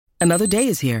Another day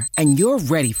is here, and you're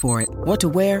ready for it. What to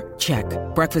wear? Check.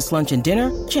 Breakfast, lunch, and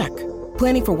dinner? Check.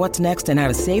 Planning for what's next and how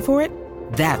to save for it?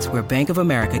 That's where Bank of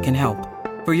America can help.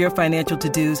 For your financial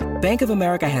to-dos, Bank of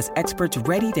America has experts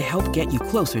ready to help get you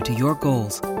closer to your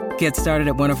goals. Get started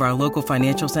at one of our local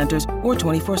financial centers or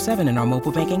 24/7 in our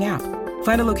mobile banking app.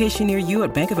 Find a location near you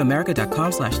at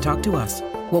bankofamerica.com/talktous.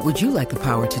 What would you like the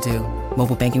power to do?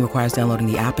 Mobile banking requires downloading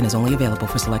the app and is only available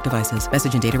for select devices.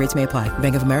 Message and data rates may apply.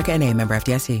 Bank of America N.A., member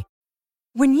FDIC.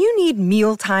 When you need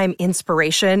mealtime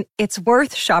inspiration, it's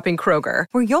worth shopping Kroger,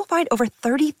 where you'll find over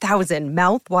 30,000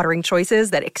 mouth-watering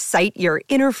choices that excite your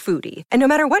inner foodie. And no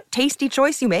matter what tasty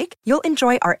choice you make, you'll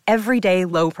enjoy our everyday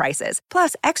low prices,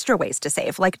 plus extra ways to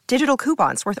save, like digital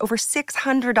coupons worth over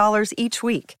 $600 each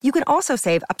week. You can also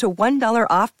save up to $1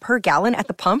 off per gallon at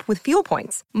the pump with fuel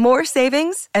points. More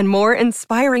savings and more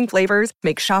inspiring flavors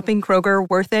make shopping Kroger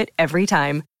worth it every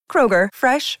time. Kroger,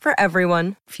 fresh for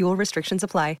everyone. Fuel restrictions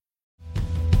apply.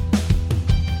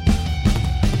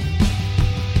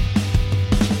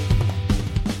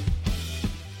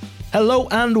 Hello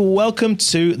and welcome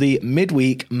to the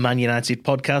Midweek Man United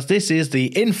podcast. This is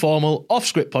the informal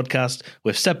off-script podcast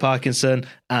with Seb Parkinson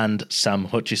and Sam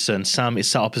Hutchison. Sam is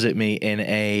sat opposite me in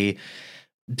a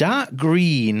dark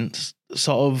green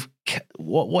sort of,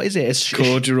 what is it?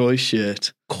 Corduroy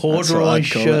shirt. Corduroy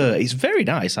shirt. It's very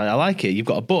nice. I like it. You've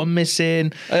got a button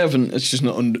missing. I haven't. It's just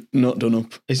not done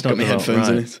up. It's not got my headphones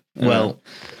in it. Well,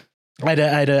 I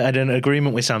had an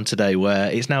agreement with Sam today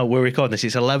where we're recording this.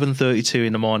 It's 11:32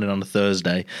 in the morning on a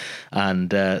Thursday,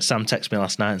 and Sam texted me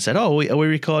last night and said, "Oh, are we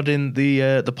recording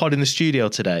the pod in the studio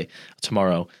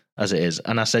tomorrow, as it is?"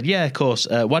 And I said, "Yeah, of course.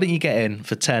 Why don't you get in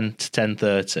for 10 to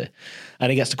 10:30?"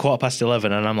 And he gets to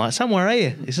 11:15, and I'm like, "Sam, where are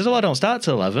you?" He says, "Oh, I don't start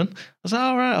till 11." I was like,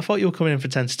 "All right, I thought you were coming in for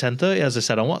 10 to 10:30, as I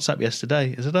said on WhatsApp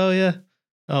yesterday." He said, "Oh yeah,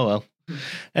 oh well."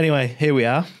 Anyway, here we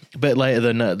are, a bit later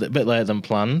than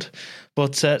planned.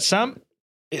 But Sam,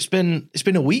 it's been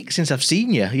a week since I've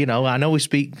seen you. You know, I know we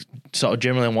speak sort of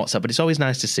generally on WhatsApp, but it's always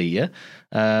nice to see you.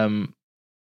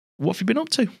 What have you been up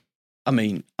to? I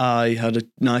mean, I had a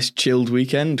nice chilled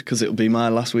weekend because it'll be my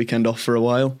last weekend off for a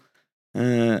while.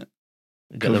 Got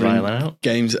the violin out?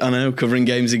 Games, I know, covering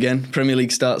games again. Premier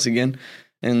League starts again.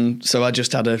 And so I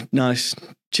just had a nice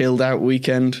chilled out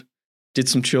weekend, did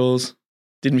some chores,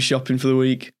 did my shopping for the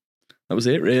week. That was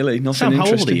it, really. Nothing Sam,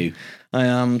 interesting. how old are you? I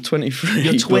am 23.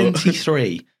 You're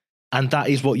 23, and that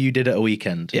is what you did at a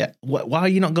weekend? Yeah. Why are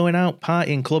you not going out,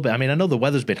 partying, clubbing? I mean, I know the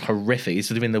weather's been horrific. It's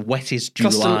been the wettest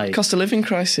July. Cost of living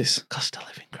crisis. Cost of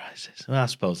living crisis. Well, I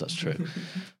suppose that's true.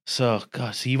 So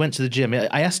you went to the gym.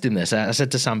 I asked him this. I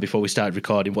said to Sam before we started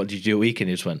recording, what did you do at weekend?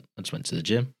 He just went, I just went to the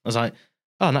gym. I was like,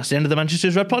 oh, and that's the end of the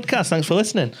Manchester's Red podcast. Thanks for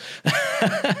listening.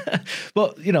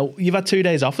 But, you know, you've had 2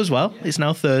 days off as well. It's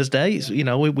now Thursday.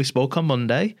 We spoke on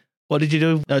Monday. What did you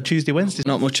do Tuesday, Wednesday?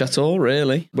 Not much at all,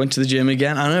 really. Went to the gym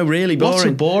again. I know, really boring. What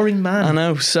a boring man. I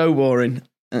know, so boring.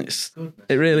 It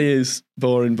really is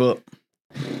boring, but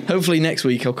hopefully next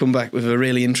week I'll come back with a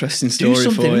really interesting story for you.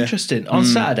 Do something interesting. On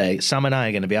Saturday, Sam and I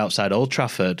are going to be outside Old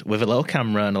Trafford with a little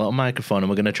camera and a little microphone, and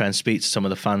we're going to try and speak to some of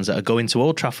the fans that are going to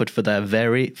Old Trafford for their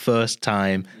very first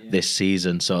time this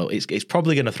season. So it's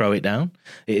probably going to throw it down.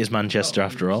 It is Manchester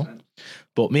after all.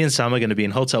 But me and Sam are going to be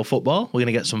in hotel football. We're going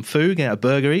to get some food, get a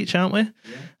burger each, aren't we? Yeah.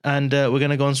 And we're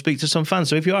going to go and speak to some fans.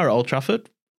 So if you are at Old Trafford,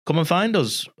 come and find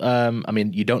us. I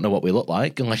mean, you don't know what we look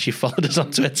like unless you followed us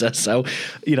on Twitter. So,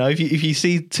 you know, if you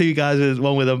see two guys,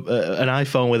 one with an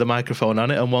iPhone with a microphone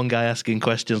on it and one guy asking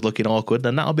questions looking awkward,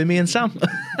 then that'll be me and Sam.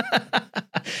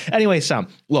 Anyway, Sam,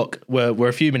 look, we're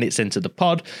a few minutes into the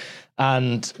pod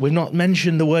and we've not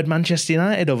mentioned the word Manchester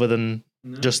United other than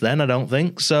just then, I don't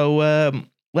think. So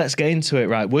let's get into it.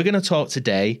 Right, we're going to talk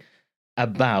today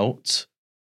about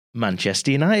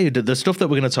Manchester United. The stuff that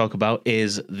we're going to talk about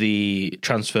is the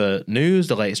transfer news,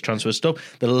 the latest transfer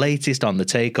stuff, the latest on the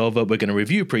takeover. We're going to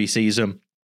review pre-season,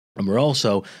 and we're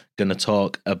also going to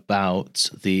talk about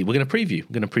we're going to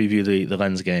preview the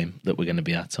Lens game that we're going to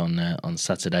be at on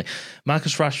Saturday.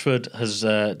 Marcus Rashford has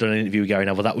done an interview with Gary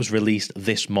Neville that was released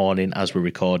this morning as we're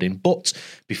recording. But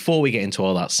before we get into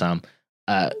all that, Sam,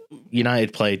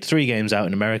 United played 3 games out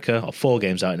in America, or 4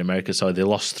 games out in America, so they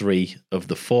lost 3 of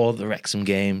the 4. The Wrexham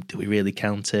game, do we really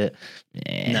count it?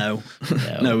 No.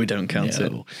 No, we don't count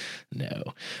it. No.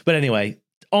 But anyway,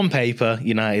 on paper,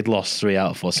 United lost 3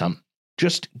 out of 4. Sam,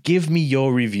 just give me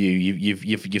your review.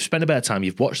 You've spent a bit of time.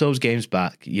 You've watched those games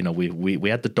back. You know, we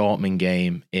had the Dortmund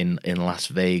game in Las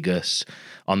Vegas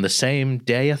on the same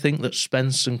day, I think, that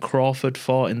Spence and Crawford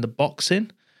fought in the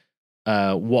boxing.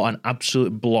 What an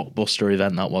absolute blockbuster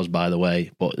event that was, by the way.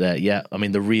 But I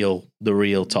mean, the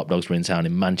real top dogs were in town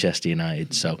in Manchester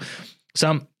United. So,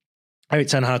 Sam, Eric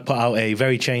Ten Hag put out a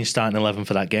very changed starting 11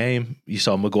 for that game. You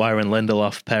saw Maguire and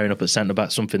Lindelof pairing up at centre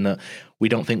back, something that we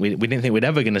didn't think we'd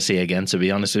ever going to see again, to be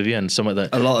honest with you. And some of the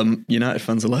a lot of United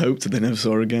fans will hope that they never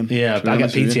saw again. Yeah, I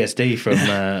get PTSD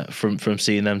from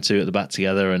seeing them two at the back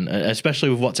together, and especially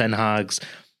with what Ten Hag's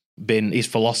been, his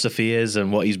philosophy is,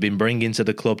 and what he's been bringing to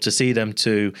the club. To see them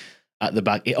two at the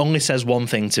back, it only says one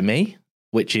thing to me,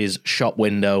 which is shop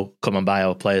window. Come and buy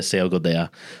our players, see how good they are.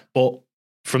 But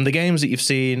from the games that you've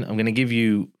seen, I'm going to give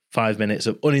you 5 minutes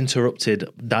of uninterrupted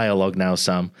dialogue now,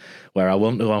 Sam, where I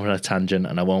won't go on a tangent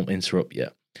and I won't interrupt you.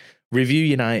 Review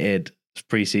United's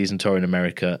pre-season tour in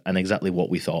America and exactly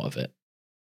what we thought of it.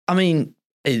 I mean,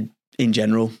 in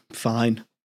general, fine.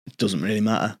 It doesn't really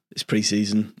matter. It's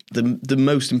pre-season. The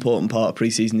most important part of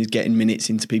pre-season is getting minutes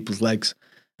into people's legs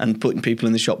and putting people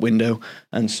in the shop window,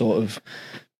 and sort of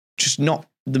just not,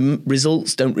 the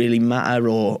results don't really matter,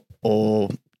 or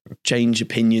change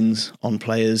opinions on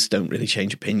players, don't really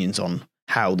change opinions on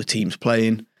how the team's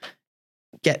playing.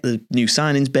 Get the new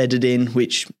signings bedded in,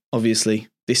 which obviously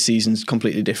this season's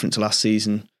completely different to last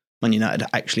season. Man United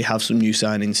actually have some new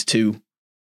signings to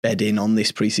bed in on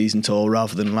this pre-season tour,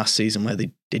 rather than last season where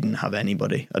they didn't have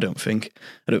anybody. I don't think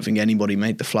anybody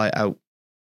made the flight out.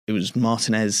 It was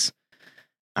Martinez,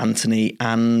 Anthony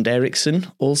and Eriksen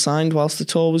all signed whilst the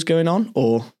tour was going on,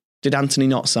 or did Anthony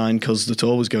not sign because the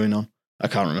tour was going on? I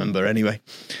can't remember. Anyway,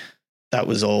 that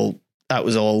was all.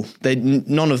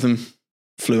 None of them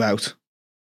flew out.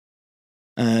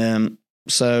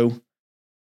 So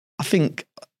I think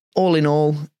all in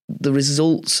all, the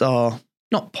results are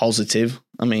not positive.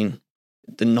 I mean,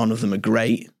 none of them are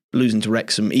great. Losing to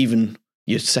Wrexham, even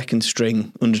your second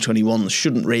string under-21s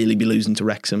shouldn't really be losing to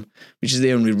Wrexham, which is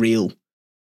the only real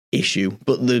issue.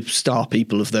 But the star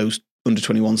people of those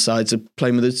under-21 sides are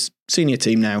playing with the senior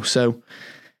team now. So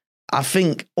I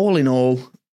think all in all,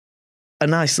 a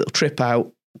nice little trip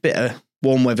out, bit of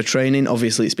warm weather training.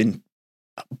 Obviously, it's been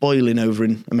boiling over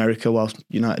in America whilst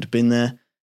United have been there.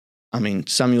 I mean,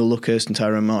 Samuel Luckhurst and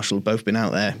Tyrone Marshall have both been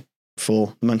out there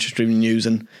for the Manchester Evening News,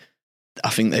 and I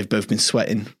think they've both been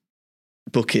sweating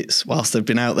buckets whilst they've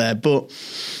been out there. But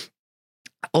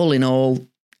all in all,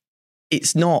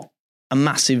 it's not a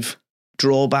massive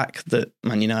drawback that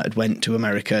Man United went to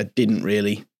America, didn't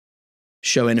really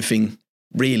show anything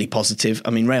really positive. I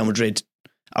mean, Real Madrid,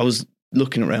 I was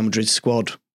looking at Real Madrid's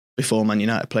squad before Man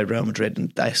United played Real Madrid,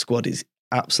 and their squad is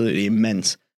absolutely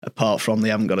immense, apart from they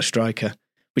haven't got a striker,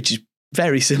 which is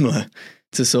very similar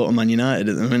to sort of Man United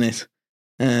at the minute.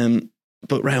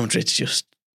 But Real Madrid's just,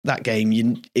 that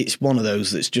game, it's one of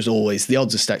those that's just always, the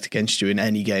odds are stacked against you in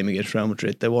any game against Real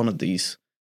Madrid. They're one of these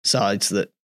sides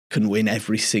that can win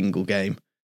every single game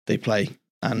they play,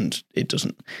 and it's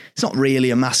not really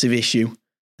a massive issue.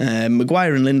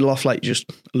 Maguire and Lindelof, like you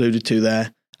just alluded to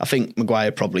there, I think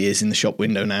Maguire probably is in the shop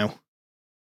window now.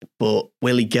 But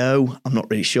will he go? I'm not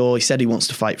really sure. He said he wants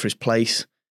to fight for his place.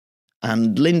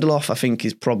 And Lindelof, I think,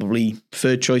 is probably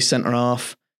third choice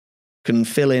centre-half. Can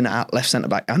fill in at left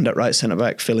centre-back and at right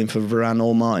centre-back, fill in for Varane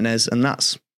or Martinez. And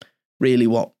that's really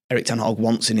what Eric Ten Hag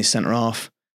wants in his centre-half.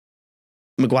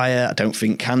 Maguire, I don't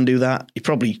think, can do that. He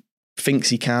probably thinks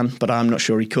he can, but I'm not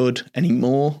sure he could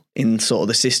anymore in sort of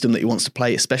the system that he wants to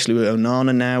play, especially with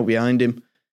Onana now behind him.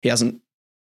 He hasn't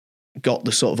got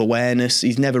the sort of awareness.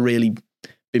 He's never really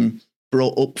been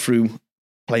brought up through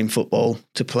playing football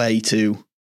to play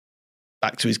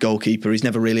back to his goalkeeper. He's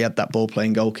never really had that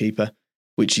ball-playing goalkeeper,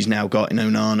 which he's now got in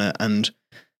Onana. And,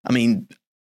 I mean,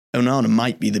 Onana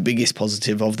might be the biggest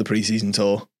positive of the pre-season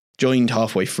tour. Joined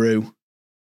halfway through,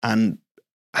 and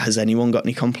has anyone got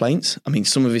any complaints? I mean,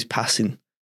 some of his passing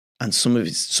and some of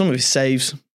his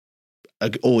saves are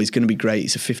always going to be great.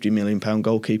 He's a £50 million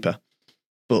goalkeeper.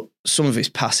 But some of his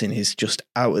passing is just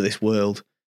out of this world.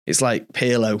 It's like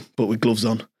Pirlo, but with gloves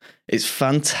on. It's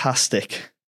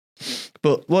fantastic.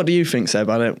 But what do you think, Seb,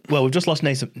 about it? Well, we've just lost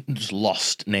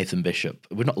Nathan Bishop.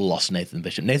 We've not lost Nathan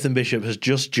Bishop. Nathan Bishop has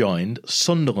just joined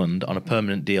Sunderland on a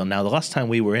permanent deal. Now, the last time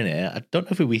we were in here, I don't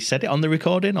know if we said it on the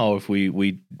recording or if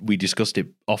we discussed it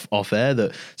off air,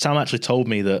 that Sam actually told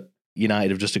me that United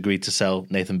have just agreed to sell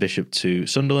Nathan Bishop to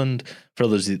Sunderland. For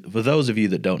those of you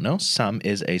that don't know, Sam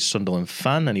is a Sunderland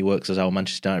fan and he works as our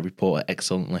Manchester United reporter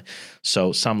excellently.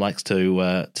 So Sam likes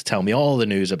to tell me all the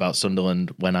news about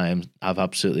Sunderland when I have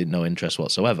absolutely no interest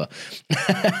whatsoever.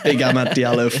 Big Ahmad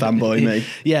Diallo fanboy, me.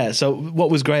 Yeah. So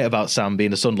what was great about Sam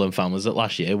being a Sunderland fan was that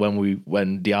last year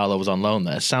when Diallo was on loan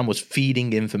there, Sam was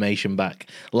feeding information back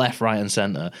left, right, and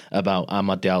centre about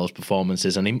Ahmad Diallo's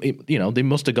performances, and they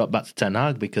must have got back to Ten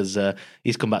Hag because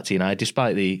he's come back to United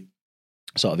despite the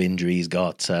sort of injury he's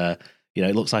got.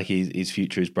 it looks like his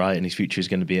future is bright and his future is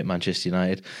going to be at Manchester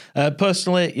United.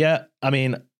 Personally, yeah, I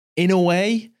mean, in a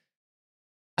way,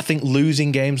 I think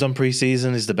losing games on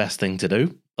pre-season is the best thing to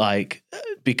do.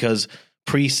 Because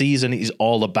pre-season is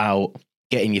all about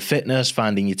getting your fitness,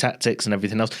 finding your tactics and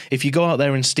everything else. If you go out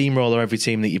there and steamroller every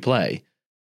team that you play,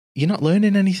 you're not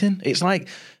learning anything. It's like,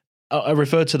 I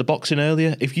referred to the boxing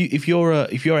earlier. If you're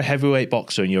a heavyweight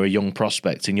boxer and you're a young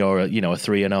prospect and you're a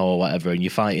 3-0 or whatever, and you're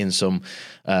fighting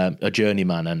a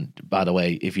journeyman, and by the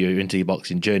way, if you're into your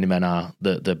boxing, journeymen are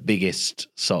the biggest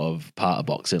sort of part of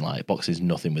boxing. Like, boxing is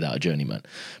nothing without a journeyman.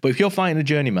 But if you're fighting a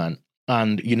journeyman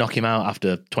and you knock him out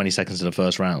after 20 seconds of the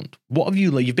first round, what have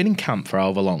you? You've been in camp for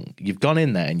however long. You've gone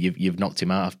in there and you've knocked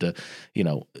him out after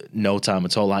no time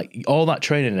at all. Like, all that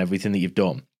training and everything that you've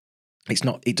done,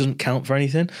 it doesn't count for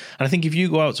anything. And I think if you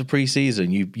go out to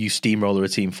pre-season, you steamroller a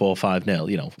team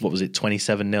 4-5-0, what was it,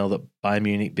 27-0 that Bayern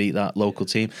Munich beat that local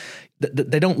team.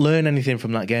 They don't learn anything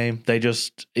from that game. They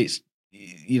just, because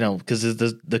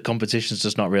the competition's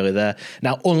just not really there.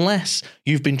 Now, unless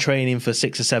you've been training for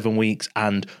 6 or 7 weeks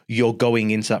and you're going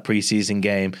into that pre-season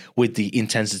game with the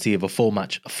intensity of a full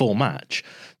match,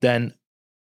 then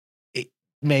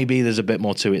maybe there's a bit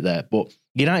more to it there. But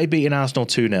United beating Arsenal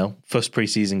 2-0, first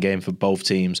pre-season game for both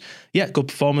teams. Yeah, good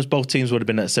performance. Both teams would have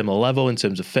been at a similar level in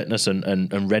terms of fitness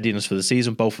and readiness for the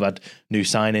season. Both have had new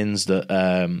signings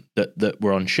that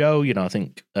were on show. I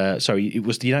think, it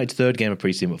was the United third game of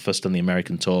pre-season, but first on the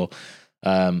American tour.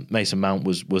 Mason Mount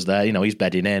was there. He's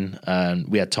bedding in. And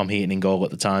we had Tom Heaton in goal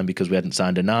at the time because we hadn't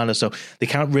signed Onana. So they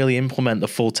can't really implement the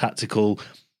full tactical,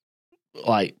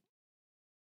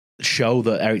 show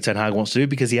that Erik ten Hag wants to do,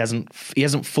 because he hasn't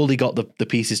fully got the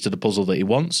pieces to the puzzle that he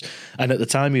wants. And at the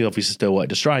time, he obviously still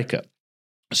wanted a striker.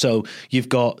 So you've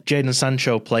got Jadon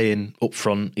Sancho playing up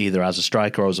front, either as a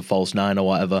striker or as a false nine or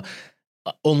whatever.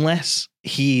 Unless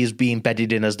he is being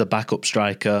bedded in as the backup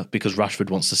striker because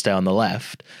Rashford wants to stay on the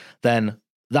left, then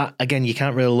that, again, you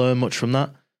can't really learn much from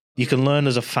that. You can learn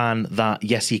as a fan that,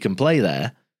 yes, he can play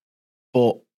there,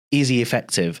 but is he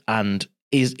effective? And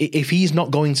if he's not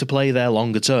going to play there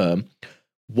longer term,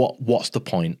 what's the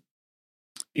point?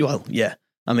 Well, yeah.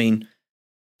 I mean,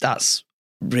 that's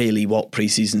really what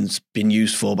pre-season's been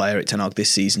used for by Erik ten Hag this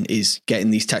season, is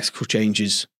getting these tactical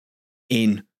changes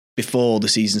in before the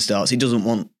season starts. He doesn't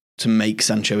want to make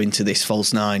Sancho into this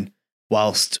false nine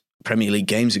whilst Premier League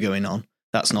games are going on.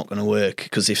 That's not going to work,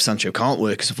 because if Sancho can't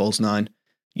work as a false nine,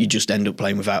 you just end up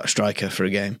playing without a striker for a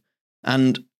game.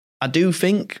 And I do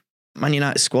think Man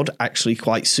United's squad actually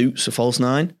quite suits a false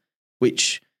nine,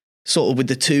 which sort of with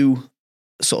the two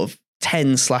sort of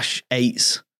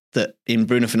 10/8s that in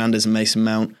Bruno Fernandes and Mason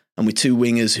Mount, and with two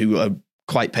wingers who are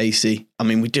quite pacey. I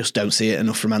mean, we just don't see it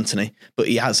enough from Anthony, but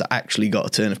he has actually got a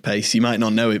turn of pace. You might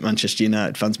not know it, Manchester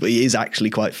United fans, but he is actually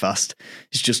quite fast.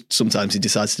 It's just sometimes he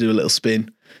decides to do a little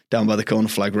spin down by the corner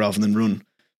flag rather than run.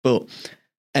 But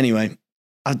anyway,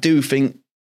 I do think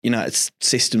United's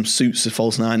system suits a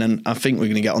false nine, and I think we're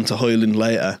going to get onto Hojlund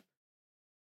later.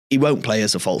 He won't play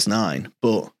as a false nine,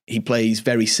 but he plays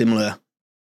very similar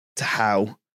to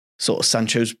how sort of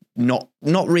Sancho's not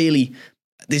really.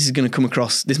 This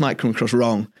might come across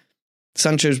wrong.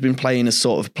 Sancho's been playing as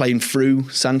sort of playing through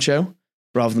Sancho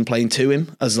rather than playing to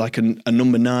him as like a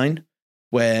number nine,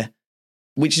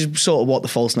 which is sort of what the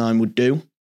false nine would do.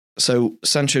 So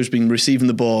Sancho's been receiving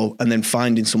the ball and then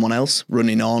finding someone else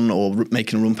running on or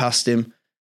making a run past him.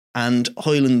 And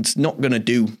Hojlund's not going to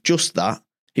do just that.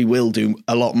 He will do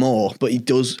a lot more, but he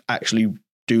does actually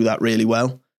do that really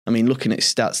well. I mean, looking at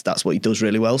his stats, that's what he does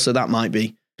really well. So that might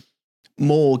be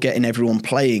more getting everyone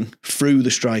playing through the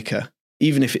striker,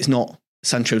 even if it's not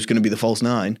Sancho's going to be the false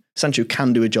nine. Sancho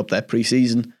can do a job there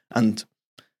pre-season, and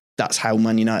that's how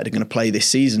Man United are going to play this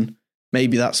season.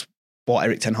 Maybe that's what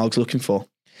Erik ten Hag's looking for.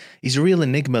 He's a real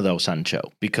enigma, though,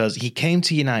 Sancho, because he came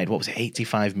to United, what was it,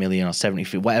 85 million or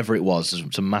 70, whatever it was. It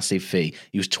was a massive fee.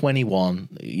 He was 21,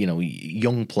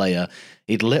 young player.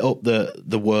 He'd lit up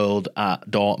the world at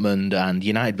Dortmund, and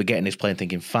United were getting his play and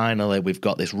thinking, finally, we've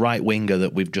got this right winger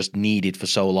that we've just needed for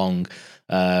so long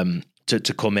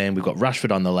to come in. We've got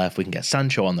Rashford on the left. We can get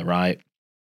Sancho on the right.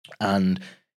 And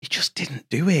he just didn't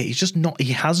do it.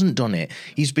 He hasn't done it.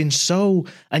 He's been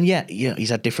and yet,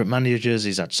 he's had different managers.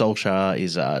 He's had Solskjaer,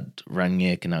 he's had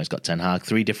Rangnick, and now he's got Ten Hag.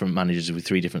 3 different managers with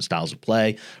 3 different styles of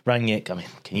play. Rangnick, I mean,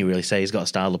 can you really say he's got a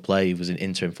style of play? He was in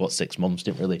interim for 6 months,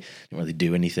 didn't really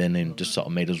do anything, and just sort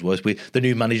of made us worse. The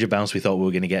new manager bounce we thought we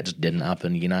were going to get just didn't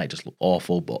happen. United just looked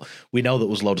awful, but we know that there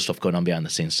was a lot of stuff going on behind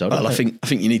the scenes. So I think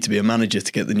you need to be a manager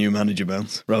to get the new manager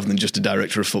bounce, rather than just a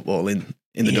director of football in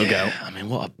in the dugout. I mean,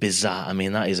 what a bizarre... I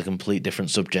mean, that is a complete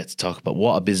different subject to talk about.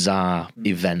 What a bizarre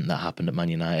event that happened at Man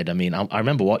United. I mean, I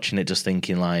remember watching it just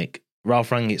thinking, like,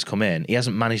 Ralph Rangnick's come in. He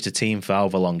hasn't managed a team for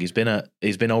however long. He's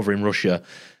been over in Russia,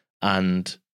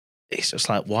 and it's just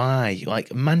like, why?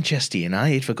 Like, Manchester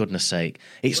United, for goodness sake.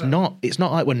 It's not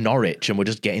like we're Norwich and we're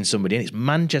just getting somebody in. It's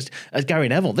Manchester... As Gary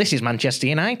Neville, this is Manchester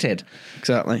United.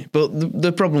 Exactly. But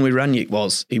the problem with Rangnick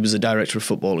was he was a director of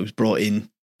football who was brought in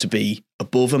to be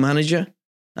above a manager.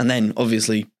 And then,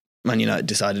 obviously, Man United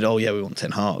decided, oh, yeah, we want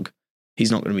Ten Hag.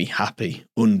 He's not going to be happy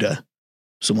under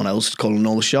someone else calling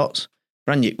all the shots.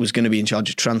 Rangnick was going to be in charge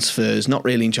of transfers, not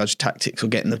really in charge of tactics or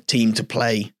getting the team to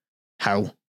play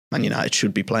how Man United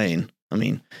should be playing. I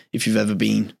mean, if you've ever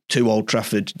been to Old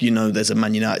Trafford, you know there's a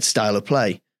Man United style of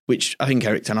play, which I think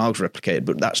Erik Ten Hag's replicated,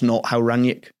 but that's not how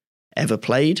Rangnick ever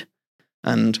played.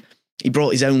 And he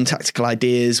brought his own tactical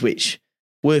ideas, which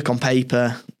work on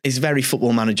paper. He's very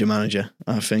football manager,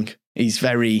 I think.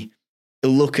 He'll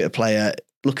look at a player,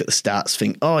 look at the stats,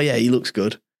 think, oh yeah, he looks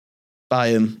good, buy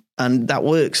him. And that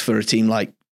works for a team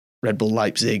like Red Bull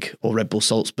Leipzig or Red Bull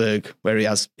Salzburg, where he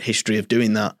has history of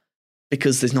doing that,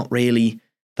 because there's not really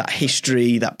that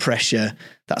history, that pressure,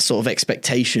 that sort of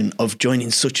expectation of joining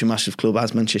such a massive club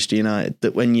as Manchester United,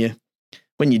 that when you're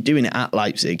doing it at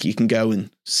Leipzig, you can go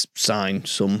and sign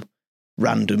some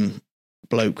random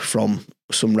bloke from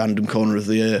some random corner of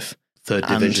the earth. Third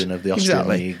division of the Austrian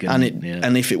League.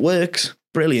 And if it works,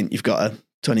 brilliant. You've got a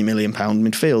 £20 million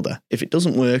midfielder. If it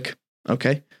doesn't work,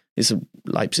 okay, it's a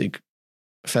Leipzig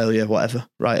failure, whatever,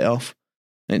 write it off.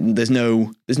 And there's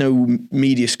no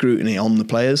media scrutiny on the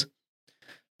players.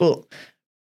 But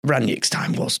Rangnick's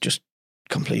time was just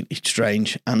completely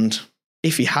strange. And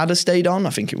if he had stayed on, I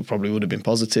think it probably would have been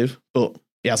positive. But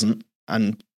he hasn't.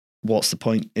 And what's the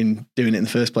point in doing it in the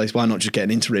first place? Why not just get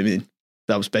an interim in?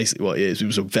 That was basically what he is. He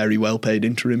was a very well-paid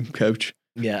interim coach.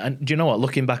 Yeah, and do you know what?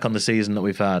 Looking back on the season that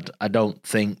we've had, I don't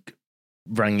think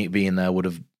Rangnick being there would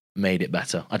have made it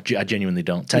better. I genuinely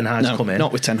don't. Ten Hag's come in.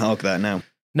 Not with Ten Hag there now.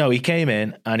 No, he came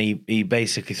in and he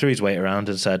basically threw his weight around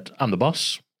and said, I'm the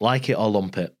boss, like it or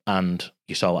lump it. And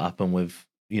you saw what happened with,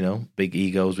 big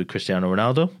egos with Cristiano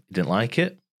Ronaldo. He didn't like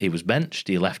it. He was benched.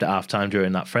 He left at half-time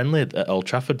during that friendly at Old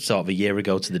Trafford, sort of a year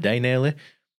ago to the day nearly.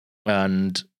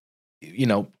 And,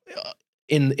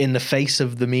 in the face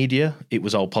of the media, it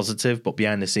was all positive, but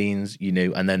behind the scenes, you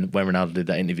knew. And then when Ronaldo did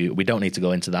that interview, we don't need to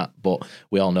go into that, but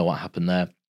we all know what happened there.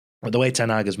 But the way Ten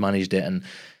Hag has managed it, and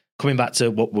coming back to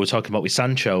what we were talking about with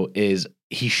Sancho, is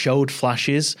he showed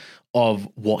flashes of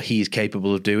what he's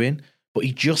capable of doing, but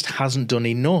he just hasn't done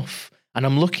enough. And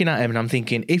I'm looking at him and I'm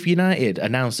thinking, if United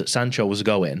announced that Sancho was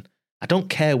going, I don't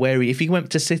care if he went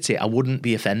to City, I wouldn't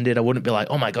be offended. I wouldn't be like,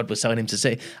 oh my God, we're selling him to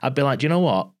City. I'd be like, do you know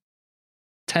what?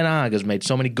 Ten Hag has made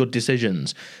so many good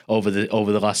decisions over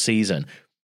the last season.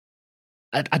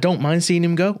 I don't mind seeing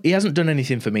him go. He hasn't done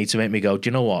anything for me to make me go, do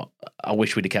you know what? I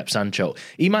wish we'd have kept Sancho.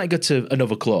 He might go to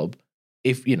another club.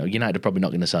 If, United are probably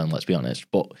not going to sell him, let's be honest.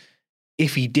 But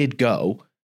if he did go,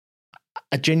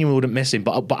 I genuinely wouldn't miss him.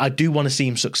 But I do want to see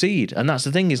him succeed. And that's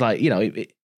the thing is, like,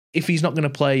 if he's not going to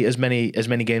play as many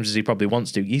games as he probably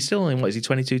wants to, he's still in, what is he,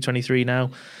 22, 23 now?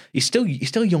 He's still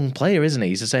a young player, isn't he?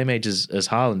 He's the same age as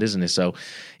Hojlund, isn't he? So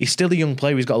he's still a young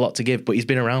player. He's got a lot to give, but he's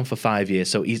been around for 5 years.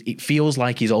 So it feels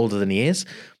like he's older than he is.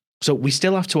 So we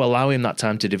still have to allow him that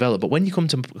time to develop. But when you come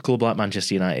to a club like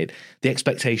Manchester United, the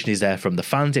expectation is there from the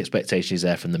fans, the expectation is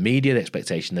there from the media, the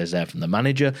expectation is there from the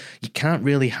manager. You can't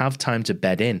really have time to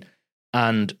bed in.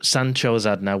 And Sancho has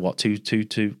had now, what, two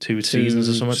seasons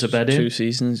or something to bed in? 2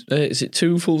 seasons. Is it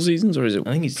 2 full seasons or is it?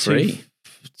 I think it's 3.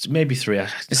 Maybe 3.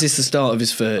 Is this the start of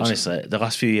his third? Honestly, the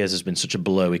last few years has been such a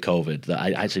blur with COVID that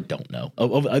I actually don't know. The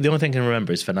only thing I can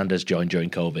remember is Fernandes joined during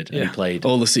COVID and he played.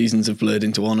 All the seasons have blurred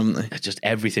into one, haven't they? Just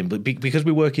everything. But because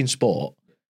we work in sport,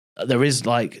 there is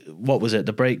like, what was it?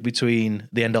 The break between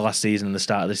the end of last season and the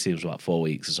start of this season was about 4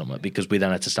 weeks or something, because we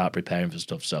then had to start preparing for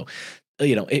stuff. So,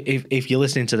 if you're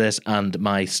listening to this and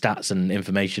my stats and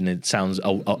information, it sounds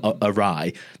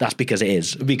awry, that's because it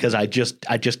is. Because I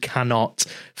just cannot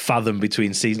fathom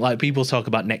between seasons. Like, people talk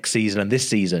about next season and this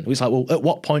season. It's like, well, at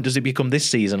what point does it become this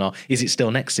season, or is it still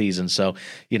next season? So,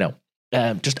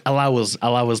 just allow us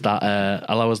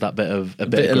that bit of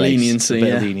grace, leniency. A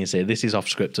bit of leniency. This is off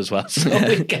script as well, so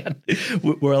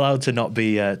we're allowed to not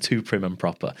be too prim and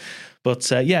proper. But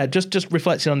just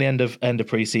reflecting on the end of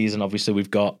pre-season. Obviously, we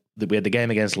had the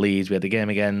game against Leeds. We had the game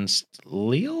against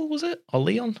Lyon, was it, or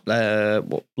Leon?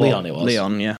 Leon, it was.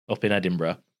 Leon, yeah, up in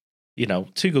Edinburgh.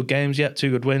 2 good games,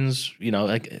 2 good wins.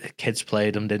 Like, kids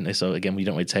played them, didn't they? So again, we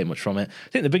don't really take much from it. I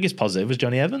think the biggest positive was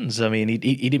Johnny Evans. I mean, he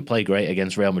didn't play great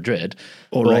against Real Madrid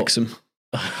or Wrexham.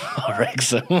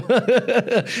 Wrexham.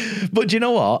 But do you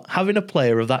know what? Having a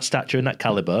player of that stature and that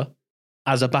calibre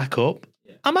as a backup,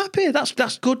 I'm happy.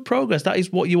 That's good progress. That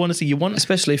is what you want to see. You want,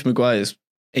 especially if Maguire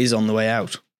is on the way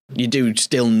out. You do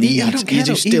still need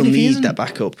that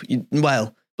backup.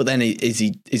 But then is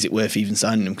it worth even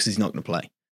signing him because he's not going to play?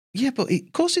 Yeah, but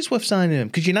of course it's worth signing him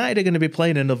because United are going to be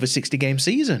playing another 60-game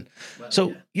season.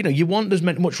 You want as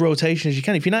much rotation as you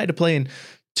can. If United are playing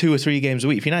 2 or 3 games a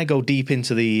week, if United go deep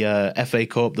into the FA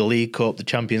Cup, the League Cup, the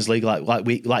Champions League, like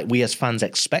we as fans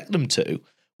expect them to,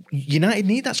 United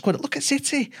need that squad. Look at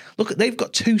City. They've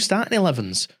got 2 starting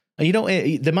 11s,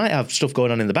 and they might have stuff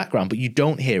going on in the background, but you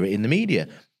don't hear it in the media.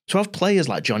 To have players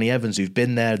like Johnny Evans who've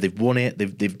been there, they've won it,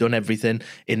 they've done everything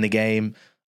in the game.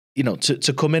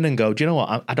 To come in and go, do you know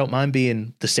what? I don't mind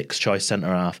being the 6th choice centre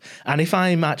half, and if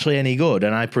I'm actually any good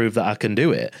and I prove that I can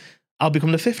do it, I'll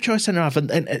become the 5th choice centre half.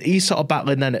 And he's sort of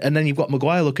battling then, and then you've got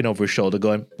Maguire looking over his shoulder,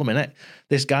 going, "One minute,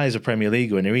 this guy's a Premier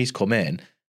League winner. He's come in.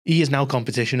 He is now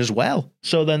competition as well."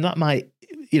 So then that might,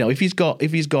 if he's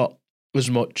got as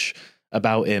much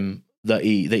about him that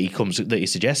he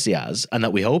suggests he has, and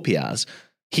that we hope he has,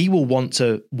 he will want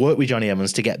to work with Johnny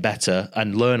Evans to get better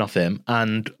and learn off him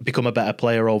and become a better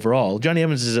player overall. Johnny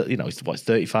Evans is, he's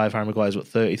 35, Harry Maguire's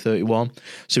 30, 31.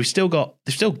 So they've still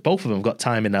both of them got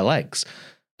time in their legs.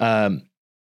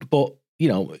 But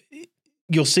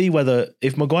you'll see whether,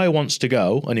 if Maguire wants to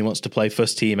go and he wants to play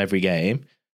first team every game,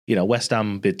 West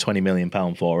Ham bid £20 million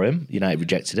for him. United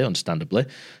rejected it, understandably.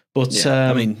 But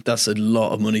that's a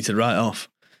lot of money to write off.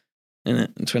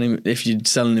 Isn't it? If you're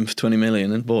selling him for 20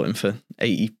 million and bought him for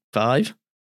 85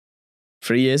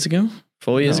 3 years ago,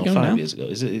 4 years ago, 5 years ago.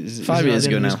 Is it 5 years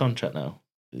ago now? His contract now.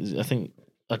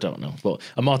 I don't know, but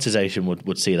amortization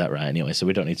would see that right anyway, so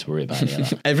we don't need to worry about any of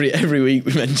that. every week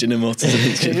we mention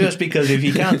amortization. Just because if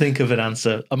you can't think of an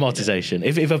answer, amortization.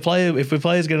 If a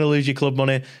player's going to lose your club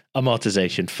money,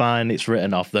 amortization, fine, it's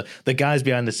written off. The guys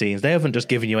behind the scenes, they haven't just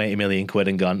given you 80 million quid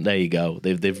and gone, there you go.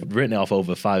 They've written it off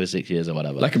over 5 or 6 years or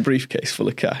whatever, like a briefcase full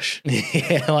of cash.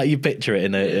 Yeah, like you picture it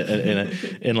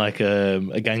in like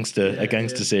a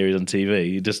gangster series on TV.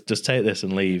 You just take this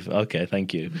and leave. Okay,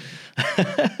 thank you.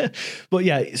 But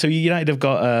yeah. So United have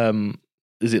got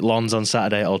is it Lons on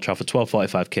Saturday at Old Trafford,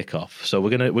 12:45 kickoff. So we're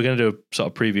gonna do a sort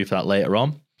of preview for that later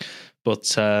on.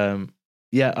 But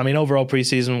overall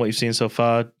preseason, what you've seen so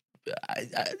far,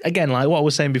 again, like what I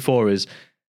was saying before, is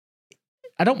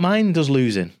I don't mind us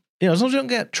losing. As long as we don't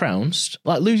get trounced,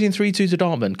 like losing 3-2 to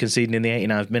Dortmund, conceding in the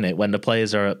 89th minute when the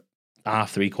players are at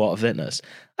half, 3/4 fitness.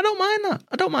 I don't mind that.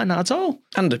 I don't mind that at all.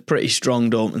 And a pretty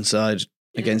strong Dortmund side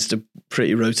against a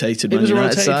pretty rotated Man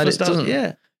United side. It doesn't.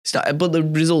 Yeah. But the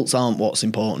results aren't what's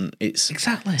important. It's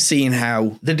exactly seeing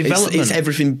how the development. It's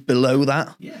everything below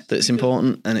that that's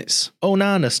important, and it's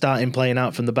Onana starting playing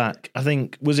out from the back. I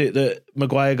think, was it that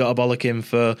Maguire got a bollocking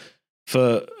for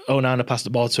Onana passed the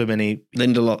ball to him, and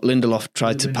Lindelof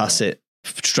tried to pass it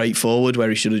straight forward where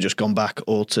he should have just gone back,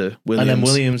 or to Williams. And then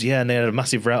Williams, and they had a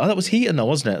massive row. Oh, that was Heaton though,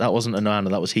 wasn't it? That wasn't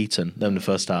Onana, that was Heaton in the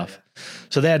first half.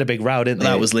 So they had a big row, didn't they?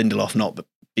 That was Lindelof not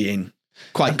being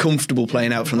quite comfortable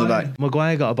playing out from the back.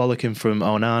 Maguire got a bollocking from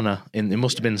Onana. It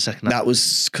must have been the second half. That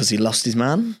was because he lost his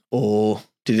man, or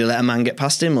did he let a man get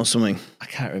past him or something? I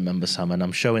can't remember, Sam, and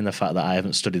I'm showing the fact that I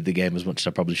haven't studied the game as much as I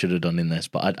probably should have done in this,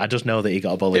 but I just know that he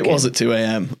got a bollocking. It was at 2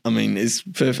 a.m. I mean, it's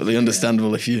perfectly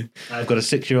understandable if you... I've got a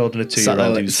 6-year-old and a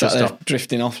 2-year-old who's sat there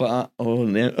drifting off like that.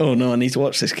 Oh no, I need to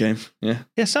watch this game.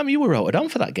 Yeah, Sam, you were rotated on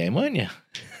for that game, weren't you?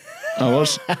 I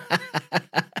was.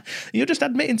 You're just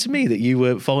admitting to me that you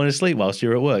were falling asleep whilst you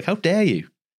were at work. How dare you?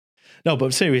 No,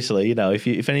 but seriously,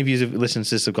 if any of you who listen to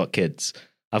this have got kids,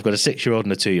 I've got a 6-year-old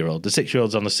and a 2-year-old. The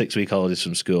 6-year-old's on the 6-week holidays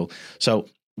from school. So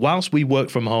whilst we work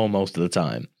from home most of the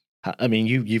time, I mean,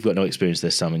 you've got no experience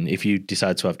this, Sam, and if you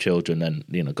decide to have children, then,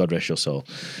 God rest your soul.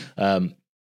 I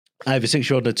have a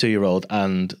 6-year-old and a 2-year-old,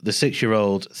 and the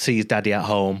 6-year-old sees daddy at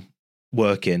home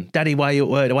working. Daddy, why are you at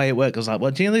work? Why are you at work? I was like,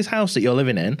 well, do you know this house that you're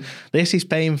living in? This is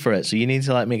paying for it, so you need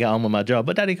to let me get on with my job.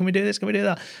 But Daddy, can we do this? Can we do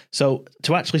that? So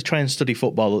to actually try and study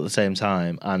football at the same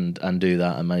time and do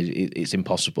that, it's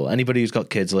impossible. Anybody who's got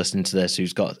kids listening to this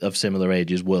who's got of similar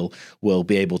ages will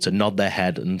be able to nod their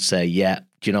head and say, yeah,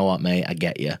 do you know what, mate? I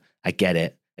get you. I get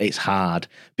it. It's hard.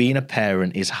 Being a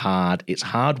parent is hard. It's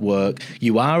hard work.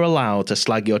 You are allowed to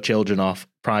slag your children off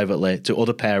privately to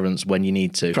other parents when you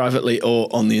need to. Privately or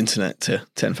on the internet to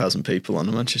 10,000 people on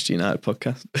a Manchester United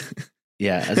podcast.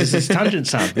 Yeah, this is Tangent,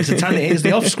 Sam. It's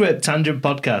the off-script Tangent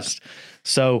podcast.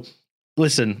 So,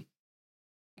 listen,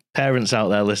 parents out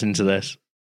there listening to this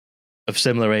of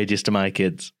similar ages to my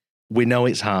kids, we know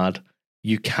it's hard.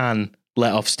 You can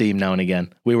let off steam now and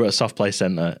again. We were at a soft play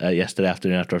centre yesterday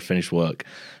afternoon after I finished work,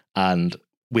 and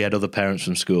we had other parents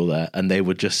from school there, and they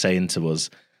were just saying to us,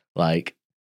 like,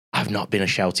 I've not been a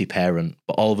shouty parent,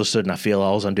 but all of a sudden I feel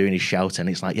all I'm doing is shouting.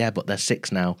 It's like, yeah, but they're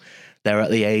 6 now. They're at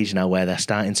the age now where they're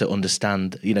starting to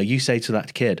understand. You know, you say to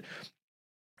that kid,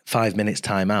 5 minutes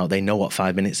time out, they know what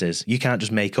 5 minutes is. You can't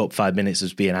just make up 5 minutes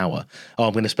as be an hour. Oh,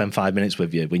 I'm going to spend 5 minutes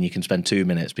with you when you can spend 2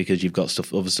 minutes because you've got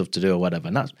other stuff to do or whatever.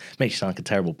 And that makes you sound like a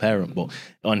terrible parent. But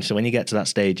honestly, when you get to that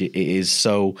stage, it is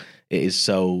so,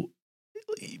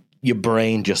 your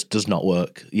brain just does not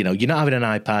work. You know, you're not having an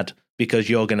iPad because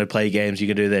you're going to play games, you're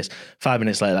going to do this. 5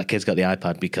 minutes later, that kid's got the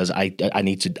iPad because I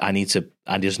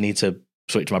just need to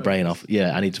switch my brain off.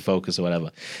 Yeah, I need to focus or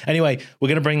whatever. Anyway, we're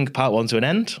going to bring part 1 to an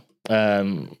end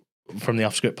from the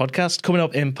Off Script podcast. Coming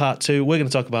up in part 2, we're going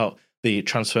to talk about the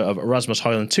transfer of Rasmus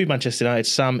Hojlund to Manchester United.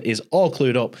 Sam is all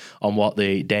clued up on what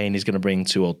the Dane is going to bring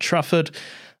to Old Trafford.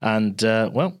 And,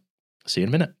 well, see you in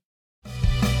a minute.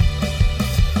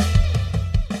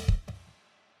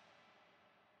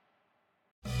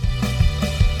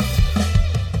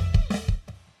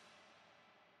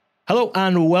 Hello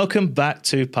and welcome back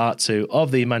to part 2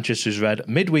 of the Manchester's Red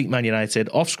Midweek Man United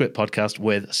off-script podcast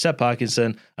with Seb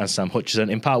Parkinson and Sam Hutchison.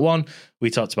 In part 1, we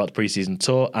talked about the pre-season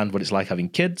tour and what it's like having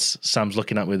kids. Sam's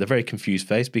looking at me with a very confused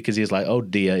face because he's like, oh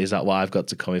dear, is that what I've got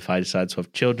to come if I decide to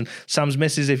have children? Sam's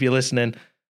missus, if you're listening,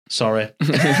 sorry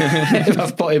if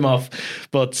I've put him off.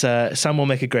 But Sam will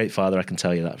make a great father, I can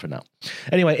tell you that for now.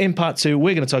 Anyway, in part 2,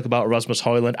 we're going to talk about Rasmus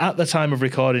Hojlund. At the time of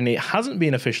recording, it hasn't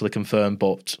been officially confirmed,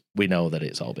 but we know that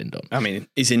it's all been done. I mean,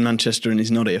 he's in Manchester and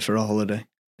he's not here for a holiday.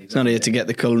 He's not here to get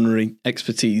the culinary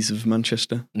expertise of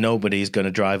Manchester. Nobody's going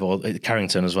to drive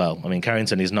Carrington as well. I mean,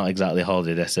 Carrington is not exactly a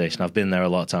holiday destination. I've been there a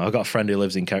lot of time. I've got a friend who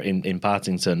lives in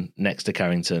Partington next to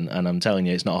Carrington, and I'm telling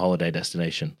you, it's not a holiday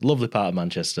destination. Lovely part of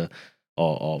Manchester.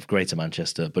 Or Greater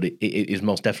Manchester, but it is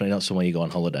most definitely not somewhere you go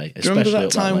on holiday. Do you remember that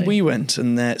time we went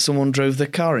and someone drove their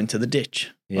car into the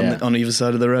ditch on either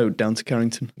side of the road down to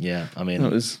Carrington? Yeah, I mean,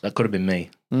 that could have been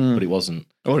me, but it wasn't.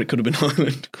 Or it could have been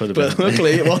Hojlund. Could have but been.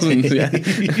 Luckily it wasn't. Yeah.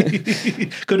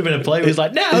 Could have been a player who was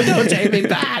like, no, don't take me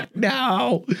back,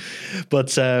 no.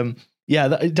 But yeah,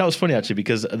 that was funny actually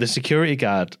because the security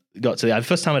guard got to the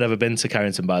first time I'd ever been to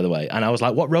Carrington, by the way, and I was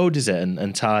like, what road is it?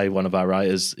 And Ty, one of our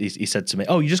writers, he said to me,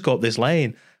 oh, you just go up this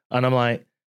lane. And I'm like,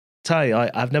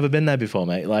 Ty, I've never been there before,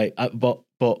 mate. Like,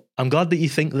 but I'm glad that you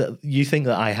think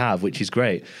that I have, which is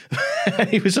great.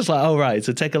 He was just like, oh, right,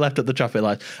 so take a left at the traffic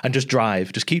light and just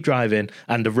drive. Just keep driving,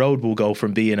 and the road will go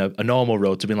from being a normal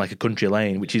road to being like a country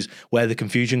lane, which is where the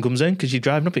confusion comes in, because you're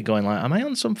driving up it going like, am I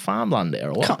on some farmland here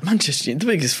or what? Manchester, the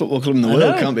biggest football club in the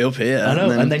world, can't be up here. I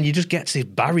know, and then you just get to this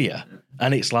barrier.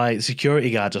 And it's like the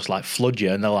security guard just like flood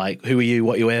you, and they're like, "Who are you?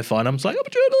 What are you here for?" And I'm just like, "I'm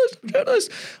a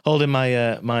journalist," holding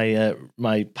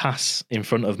my pass in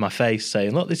front of my face,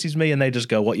 saying, "Look, this is me." And they just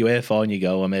go, "What are you here for?" And you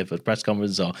go, "I'm here for press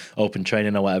conference or open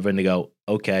training or whatever." And they go,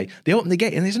 "Okay." They open the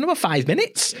gate, and there's another 5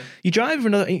 minutes. You drive for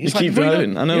another. It's keep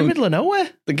driving. I know. You're in the middle of nowhere.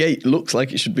 The gate looks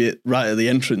like it should be right at the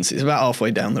entrance. It's about halfway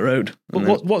down the road.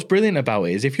 But what's brilliant about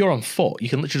it is if you're on foot, you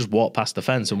can literally just walk past the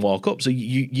fence and walk up. So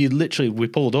you literally, we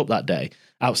pulled up that day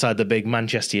outside the big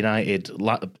Manchester United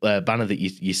banner that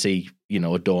you see,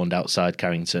 adorned outside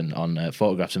Carrington on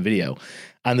photographs and video.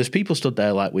 And there's people stood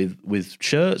there like with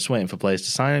shirts waiting for players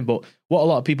to sign in. But what a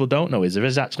lot of people don't know is there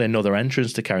is actually another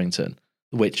entrance to Carrington,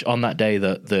 which on that day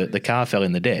that the car fell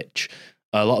in the ditch,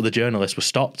 a lot of the journalists were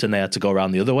stopped and they had to go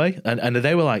around the other way. And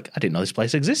they were like, I didn't know this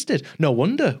place existed. No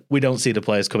wonder we don't see the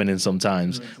players coming in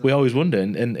sometimes. We always wonder.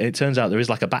 And it turns out there is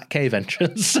like a back cave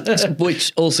entrance.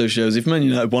 Which also shows if Man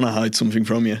United want to hide something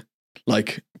from you,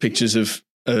 like pictures of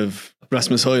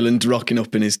Rasmus Hojlund rocking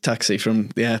up in his taxi from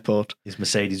the airport. His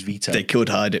Mercedes Vito. They could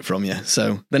hide it from you.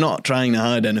 So they're not trying to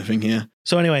hide anything here.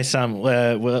 So anyway, Sam,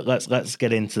 let's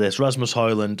get into this. Rasmus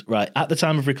Hojlund, right, at the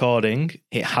time of recording,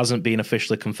 it hasn't been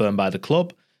officially confirmed by the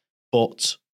club,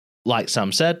 but like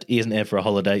Sam said, he isn't here for a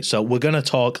holiday. So we're going to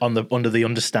talk under the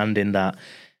understanding that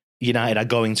United are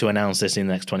going to announce this in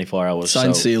the next 24 hours.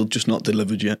 Signed, sealed, just not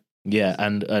delivered yet. Yeah,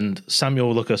 and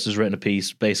Samuel Lucas has written a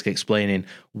piece basically explaining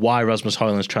why Rasmus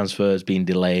Hojlund's transfer has been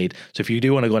delayed. So if you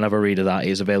do want to go and have a read of that,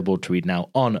 it is available to read now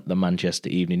on the Manchester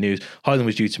Evening News. Hojlund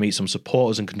was due to meet some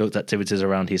supporters and conduct activities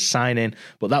around his signing,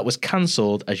 but that was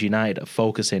cancelled as United are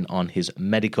focusing on his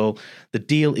medical. The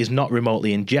deal is not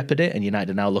remotely in jeopardy, and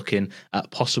United are now looking at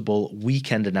possible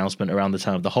weekend announcement around the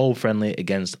time of the Hull friendly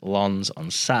against Lens on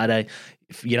Saturday.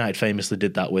 United famously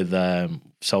did that with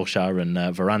Solskjaer and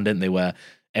Varane, didn't they, where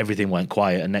everything went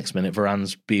quiet, and next minute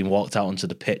Varane's being walked out onto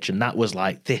the pitch, and that was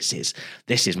like, this is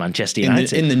Manchester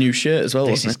United in the new shirt as well,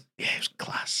 wasn't it? Yeah, it was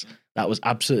class. That was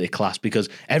absolutely class because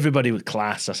everybody was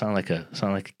class. I sound like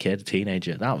a kid, a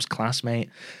teenager. That was class, mate.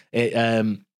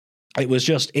 it was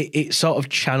just, it sort of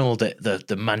channeled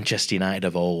the Manchester United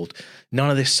of old. None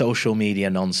of this social media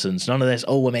nonsense. None of this,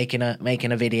 we're making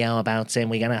a video about him.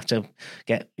 We're going to have to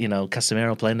get,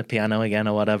 Casemiro playing the piano again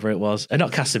or whatever it was.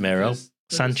 Not Casemiro,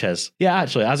 Sanchez. Yeah,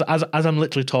 actually, as I'm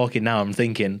literally talking now, I'm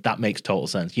thinking that makes total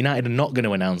sense. United are not going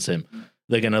to announce him.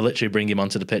 They're going to literally bring him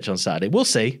onto the pitch on Saturday. We'll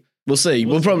see. We'll see.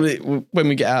 We'll probably, when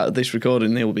we get out of this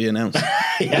recording, he'll be announced.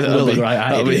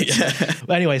 But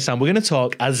anyway, Sam, we're going to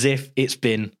talk as if it's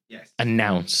been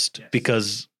announced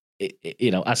because,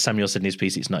 as Samuel said in his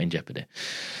piece, it's not in jeopardy.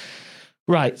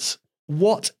 Right.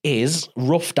 What is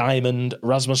rough diamond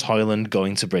Rasmus Hojlund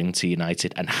going to bring to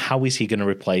United, and how is he going to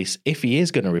replace, if he is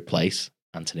going to replace,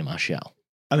 Anthony Martial?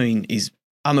 I mean,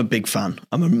 I'm a big fan.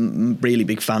 I'm a really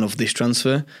big fan of this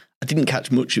transfer. I didn't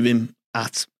catch much of him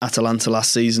at Atalanta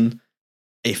last season,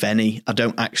 if any. I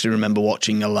don't actually remember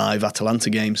watching a live Atalanta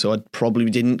game, so I probably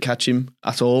didn't catch him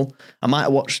at all. I might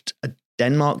have watched a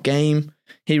Denmark game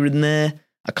here and there.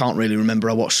 I can't really remember.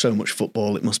 I watched so much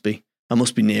football. I must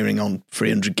be nearing on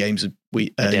 300 games a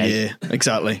year.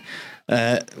 Exactly.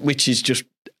 Which is just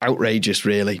outrageous,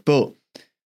 really. But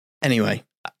anyway,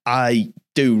 I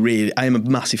am a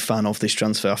massive fan of this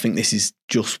transfer. I think this is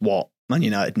just what Man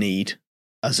United need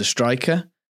as a striker.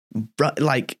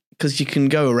 Like, because you can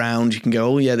go around, you can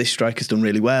go, oh yeah, this striker's done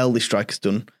really well, this striker's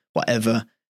done whatever.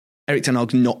 Erik ten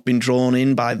Hag's not been drawn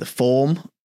in by the form.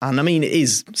 And I mean, it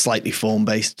is slightly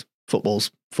form-based.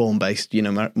 Football's form-based.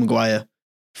 Maguire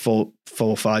 4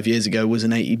 or 5 years ago was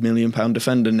an £80 million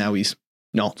defender. Now he's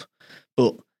not.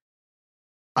 But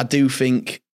I do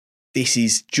think this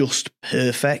is just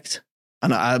perfect.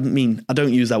 And I mean, I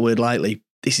don't use that word lightly.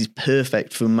 This is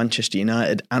perfect for Manchester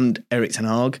United and Erik ten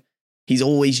Hag. He's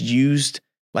always used,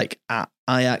 like at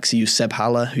Ajax, he used Seb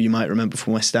Haller, who you might remember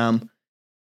from West Ham.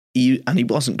 He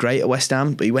wasn't great at West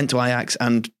Ham, but he went to Ajax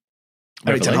and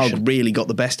Erik ten Hag really got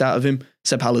the best out of him.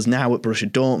 Seb Haller's now at Borussia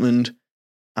Dortmund.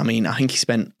 I mean, I think he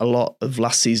spent a lot of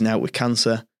last season out with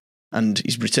cancer and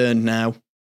he's returned now,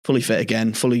 fully fit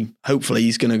again, hopefully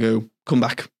he's going to come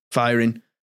back firing.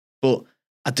 But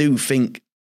I do think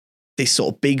this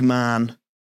sort of big man,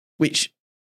 which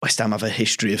West Ham have a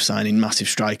history of signing massive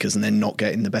strikers and then not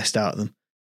getting the best out of them.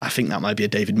 I think that might be a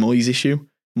David Moyes issue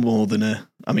more than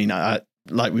I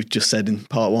like we've just said in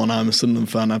part one, I'm a Sunderland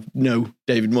fan. I know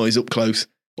David Moyes up close.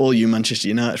 All you Manchester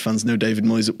United fans know David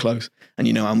Moyes up close. And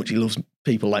you know how much he loves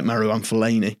people like Marouane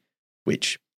Fellaini,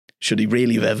 which, should he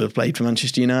really have ever played for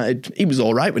Manchester United? He was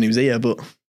all right when he was here, but...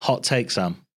 Hot take,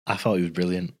 Sam. I thought he was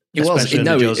brilliant. He was.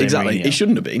 No, exactly. He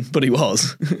shouldn't have been, but he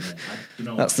was.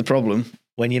 Yeah, That's the problem.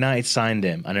 When United signed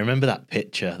him, and I remember that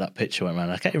picture went around.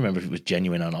 I can't remember if it was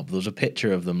genuine or not, but there was a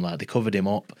picture of them, like they covered him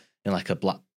up in like a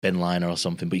black bin liner or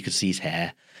something, but you could see his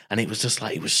hair. And it was just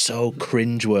like, it was so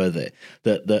cringeworthy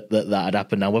that had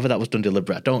happened. Now, whether that was done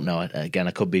deliberate, I don't know. Again,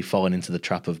 I could be falling into the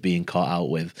trap of being caught out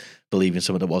with believing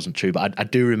something that wasn't true. But I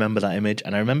do remember that image.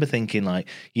 And I remember thinking, like,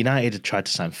 United had tried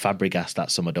to sign Fabregas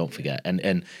that summer, don't forget.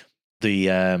 And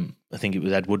the I think it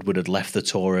was Ed Woodward had left the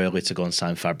tour early to go and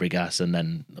sign Fabregas, and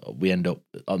then we end up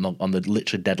on the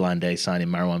literally deadline day signing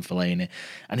Marouane Fellaini,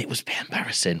 and it was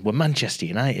embarrassing. We're Manchester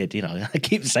United, I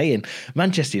keep saying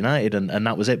Manchester United, and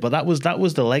that was it. But that was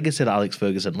the legacy that Alex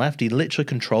Ferguson left. He literally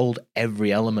controlled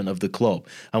every element of the club,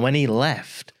 and when he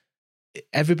left,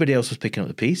 everybody else was picking up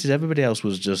the pieces. Everybody else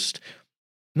was just.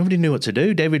 Nobody knew what to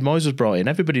do. David Moyes was brought in.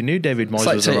 Everybody knew David Moyes was the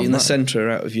wrong man. It's like taking the centre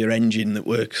out of your engine that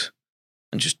works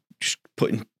and just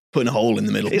putting a hole in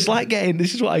the middle. It's like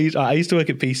this is what I used to work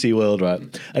at PC World, right?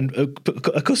 And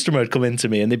a customer had come into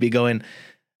me and they'd be going,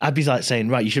 I'd be like saying,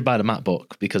 right, you should buy the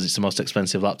MacBook because it's the most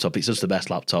expensive laptop. It's just the best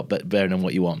laptop, but bearing on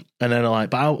what you want. And then they're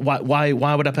like, but why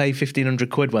would I pay 1,500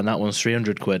 quid when that one's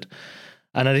 300 quid?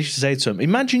 And I used to say to them,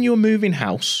 imagine you're moving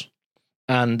house.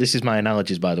 And this is my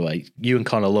analogies, by the way. You and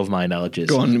Connor love my analogies.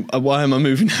 Go on, why am I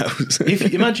moving house?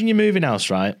 Imagine you're moving house,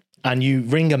 right? And you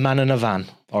ring a man in a van,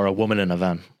 or a woman in a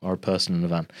van, or a person in a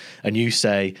van, and you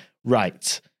say,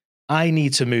 right, I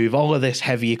need to move all of this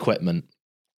heavy equipment.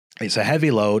 It's a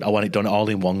heavy load. I want it done all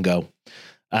in one go.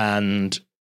 And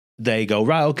they go,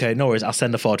 right, okay, no worries. I'll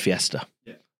send a Ford Fiesta.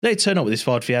 Yeah. They turn up with this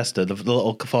Ford Fiesta, the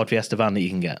little Ford Fiesta van that you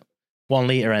can get. 1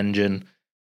 litre engine,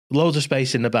 loads of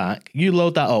space in the back. You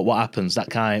load that up, what happens?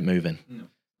 That car ain't moving. No.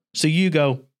 So you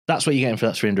go, that's what you're getting for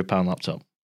that £300 laptop.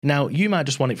 Now, you might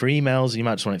just want it for emails, you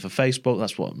might just want it for Facebook.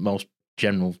 That's what most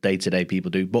general day-to-day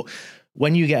people do. But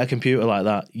when you get a computer like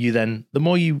that, you then, the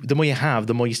more you have,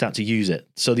 the more you start to use it.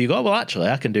 So you go, well, actually,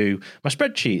 I can do my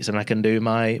spreadsheets and I can do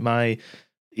my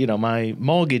my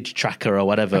mortgage tracker or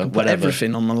whatever. Put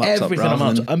everything on the laptop. Everything on the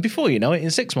laptop. And before you know it,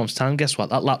 in 6 months' time, guess what?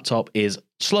 That laptop is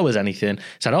slow as anything.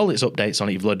 It's had all its updates on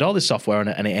it. You've loaded all this software on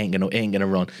it, and it ain't gonna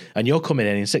run. And you're coming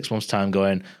in 6 months' time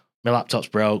going, my laptop's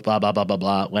broke, blah, blah, blah, blah,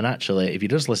 blah. When actually, if you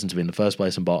just listened to me in the first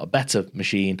place and bought a better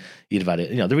machine, you'd have had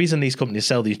it. The reason these companies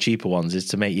sell these cheaper ones is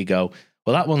to make you go,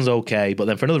 well, that one's okay, but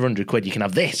then for another £100, you can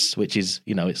have this, which is,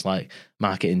 it's like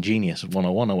marketing genius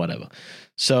 101 or whatever.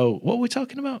 So what were we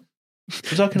talking about?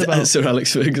 We're talking about Sir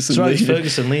Alex Ferguson. Sir Alex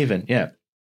Ferguson leaving, yeah.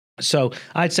 So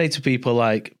I'd say to people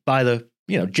like,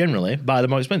 generally buy the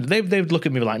more expensive. They'd look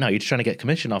at me like, no, you're just trying to get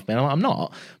commission off me. And I'm like, I'm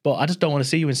not, but I just don't want to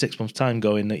see you in 6 months' time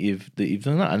going that you've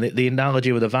done that. And the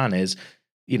analogy with a van is,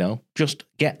 just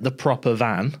get the proper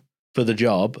van for the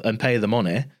job and pay the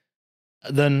money.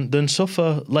 Than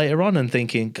suffer later on and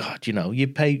thinking, God, you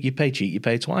pay cheap, you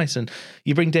pay twice. And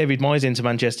you bring David Moyes into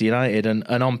Manchester United and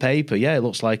on paper, yeah, it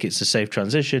looks like it's a safe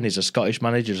transition. He's a Scottish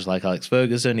manager, just like Alex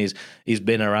Ferguson. He's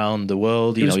been around the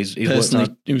world. He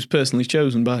was personally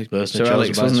chosen by Sir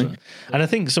Alex, wasn't he? And I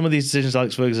think some of these decisions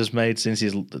Alex Ferguson has made since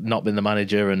he's not been the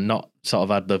manager and not sort of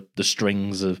had the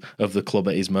strings of the club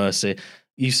at his mercy,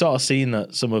 you've sort of seen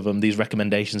that some of them, these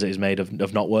recommendations that he's made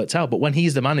have not worked out. But when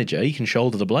he's the manager, he can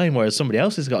shoulder the blame, whereas somebody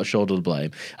else has got to shoulder the blame.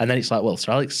 And then it's like, well,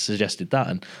 Sir Alex suggested that,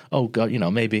 and oh God,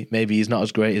 maybe he's not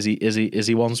as great as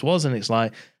he once was. And it's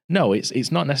like, no,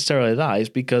 it's not necessarily that. It's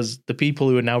because the people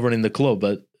who are now running the club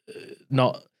are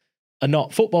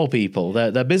not football people.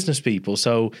 They're business people.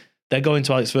 So they're going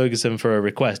to Alex Ferguson for a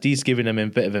request. He's giving them a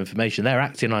bit of information. They're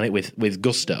acting on it with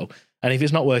gusto. And if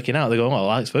it's not working out, they go, well,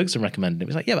 Alex Ferguson recommended him.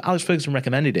 It's like, yeah, but Alex Ferguson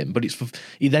recommended him, but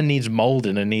he then needs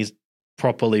moulding and needs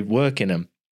properly working him.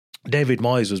 David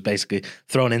Moyes was basically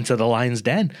thrown into the lion's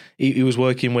den. He was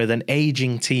working with an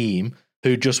aging team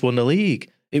who just won the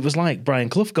league. It was like Brian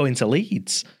Clough going to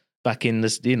Leeds back in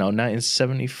this,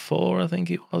 1974, I think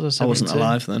it was. Or 72. I wasn't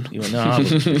alive then. No, I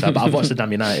wasn't. But I've watched The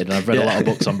Damn United and I've read a lot of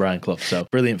books on Brian Clough. So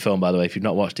brilliant film, by the way. If you've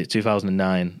not watched it,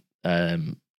 2009.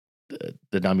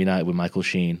 The Damn United with Michael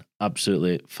Sheen,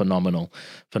 absolutely phenomenal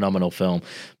film.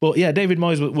 But yeah, David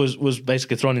Moyes was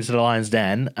basically thrown into the lion's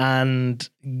den, and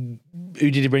who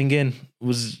did he bring in?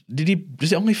 Was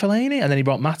it only Fellaini, and then he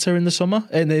brought Mata in the summer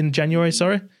in January?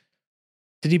 Sorry,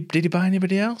 did he buy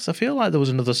anybody else? I feel like there was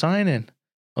another signing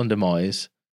under Moyes.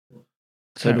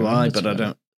 So do I, but I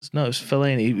don't. No, it was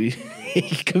Fellaini.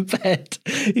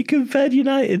 He compared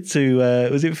United to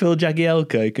was it Phil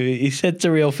Jagielka? He said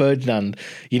to Rio Ferdinand,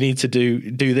 "You need to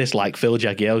do this like Phil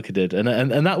Jagielka did." And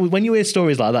that when you hear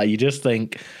stories like that, you just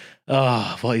think,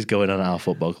 "Oh, what is going on at our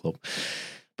football club?"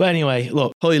 But anyway,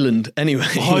 look,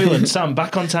 Hojlund. Sam,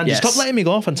 back on tangents. Yes. Stop letting me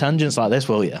go off on tangents like this,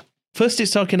 will you? First, it's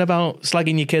talking about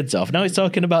slagging your kids off. Now it's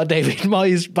talking about David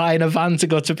Moyes buying a van to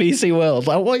go to PC World.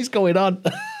 Like, what is going on,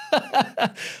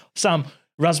 Sam?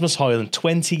 Rasmus Hojlund,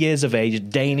 20 years of age,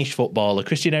 Danish footballer.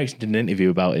 Christian Eriksen did an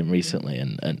interview about him recently,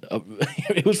 and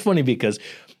it was funny because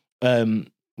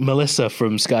Melissa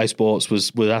from Sky Sports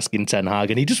was asking Ten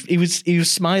Hag, and he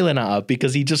was smiling at her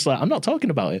because he just like, I'm not talking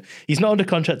about it. He's not under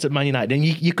contract at Man United, and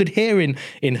you could hear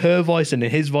in her voice and in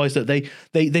his voice that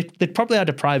they probably had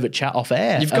a private chat off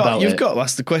air. You've got to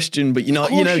ask the question, but you're not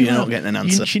getting an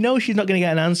answer. She knows she's not going to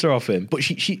get an answer off him, but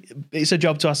she it's her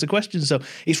job to ask the question. So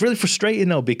it's really frustrating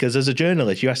though, because as a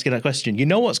journalist, you're asking that question, you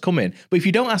know what's coming, but if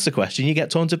you don't ask the question, you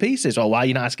get torn to pieces. Or why are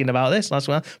you not asking about this? That's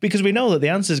why, because we know that the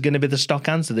answer is going to be the stock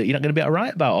answer that you're not going to be able to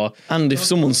write about. And if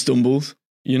someone stumbles,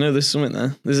 there's something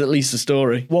there. There's at least a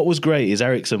story. What was great is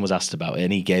Eriksen was asked about it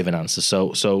and he gave an answer.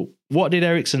 So what did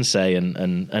Eriksen say?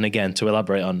 And again, to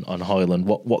elaborate on Hojlund,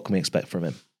 what can we expect from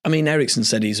him? I mean, Eriksen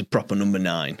said he's a proper number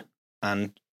 9,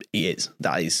 and he is.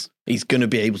 He's going to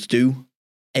be able to do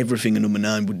everything a number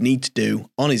 9 would need to do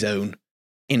on his own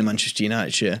in a Manchester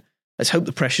United shirt. Let's hope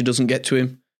the pressure doesn't get to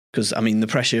him, because, I mean, the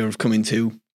pressure of coming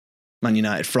to Man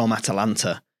United from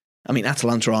Atalanta. I mean,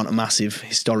 Atalanta aren't a massive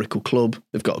historical club.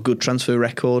 They've got a good transfer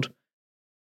record.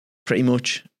 Pretty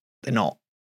much. They're not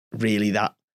really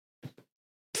that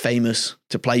famous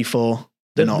to play for.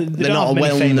 They're not a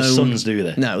well-known sons, do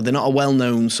they? No, they're not a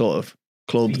well-known sort of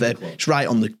club. It's right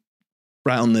on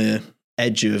the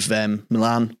edge of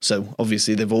Milan. So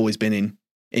obviously they've always been in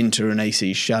Inter and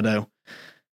AC's shadow.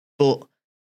 But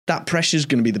that pressure is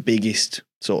going to be the biggest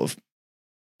sort of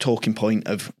talking point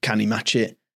of, can he match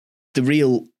it?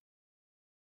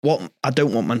 What I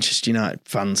don't want Manchester United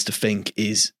fans to think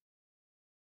is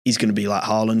he's going to be like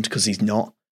Hojlund, because he's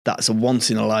not. That's a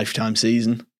once-in-a-lifetime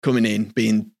season. Coming in,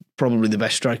 being probably the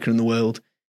best striker in the world,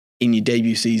 in your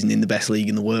debut season in the best league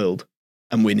in the world,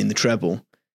 and winning the treble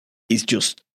is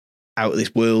just out of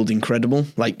this world incredible.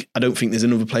 Like, I don't think there's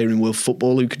another player in world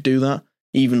football who could do that.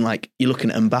 Even like you're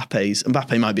looking at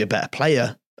Mbappe might be a better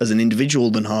player as an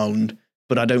individual than Haaland,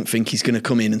 but I don't think he's going to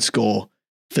come in and score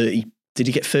 30. Did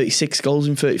he get 36 goals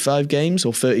in 35 games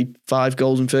or 35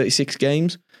 goals in 36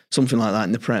 games? Something like that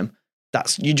in the Prem.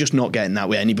 You're just not getting that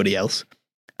with anybody else.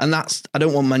 And I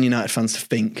don't want Man United fans to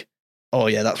think, oh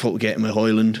yeah, that's what we're getting with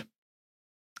Hojlund.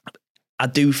 I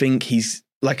do think he's,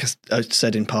 like I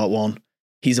said in part one,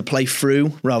 he's a play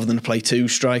through rather than a play to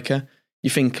striker. You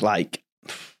think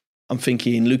I'm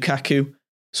thinking Lukaku,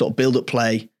 sort of build up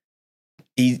play.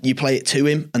 You play it to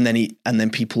him and then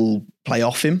people play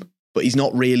off him, but he's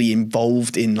not really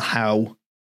involved in how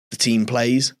the team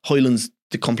plays. Hojlund's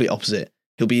the complete opposite.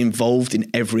 He'll be involved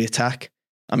in every attack.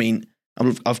 I mean,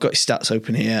 I've got his stats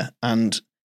open here and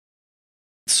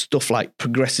stuff like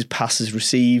progressive passes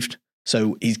received.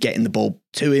 So he's getting the ball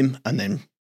to him and then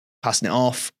passing it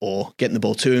off, or getting the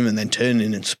ball to him and then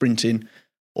turning and sprinting,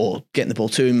 or getting the ball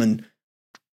to him and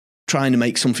trying to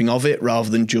make something of it rather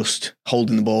than just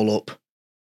holding the ball up.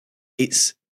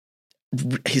 His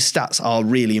stats are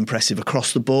really impressive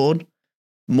across the board,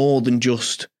 more than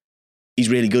just he's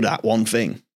really good at one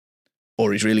thing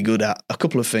or he's really good at a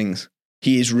couple of things.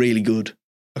 He is really good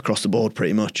across the board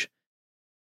pretty much.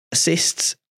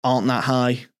 Assists aren't that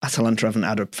high. Atalanta haven't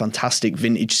had a fantastic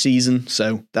vintage season,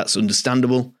 so that's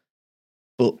understandable.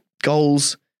 But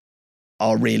goals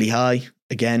are really high.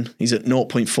 Again, he's at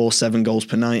 0.47 goals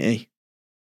per 90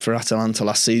 for Atalanta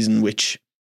last season, which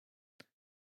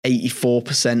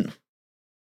 84%.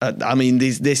 I mean,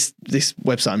 this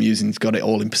website I'm using has got it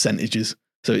all in percentages,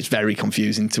 so it's very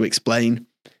confusing to explain.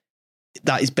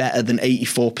 That is better than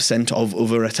 84% of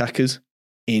other attackers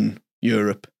in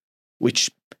Europe,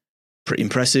 which pretty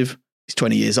impressive. He's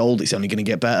 20 years old. It's only going to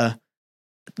get better.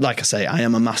 Like I say, I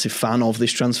am a massive fan of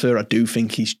this transfer. I do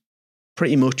think he's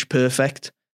pretty much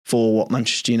perfect for what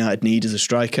Manchester United need as a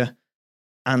striker.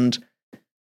 And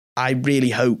I really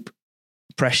hope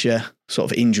pressure,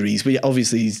 sort of injuries.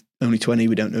 Obviously, he's only 20.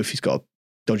 We don't know if he's got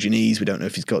dodgy knees. We don't know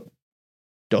if he's got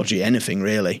dodgy anything,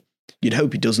 really. You'd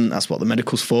hope he doesn't. That's what the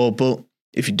medical's for. But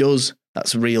if he does,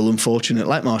 that's real unfortunate.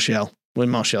 Like Martial. When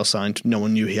Martial signed, no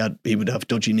one knew he would have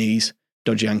dodgy knees,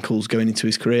 dodgy ankles going into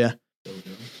his career.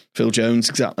 Phil Jones,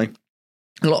 exactly.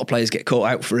 A lot of players get caught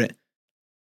out for it.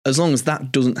 As long as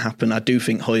that doesn't happen, I do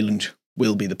think Hojlund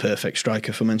will be the perfect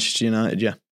striker for Manchester United,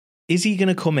 yeah. Is he going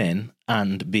to come in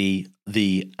and be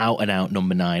the out-and-out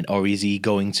number 9, or is he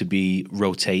going to be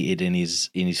rotated in his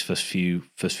first few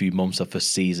months or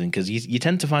first season? Because you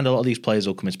tend to find a lot of these players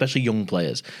will come in, especially young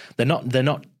players. They're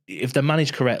not if they're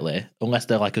managed correctly, unless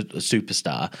they're like a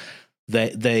superstar.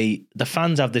 The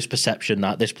fans have this perception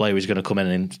that this player is going to come in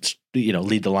and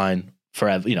lead the line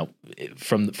forever,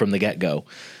 from the get-go.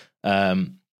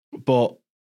 But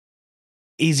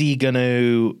is he going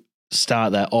to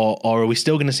start there, or are we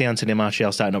still going to see Anthony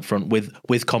Martial starting up front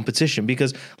with competition?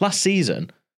 Because last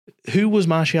season, who was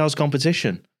Martial's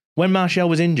competition? When Martial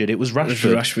was injured, it was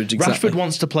Rashford. Exactly. Rashford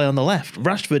wants to play on the left.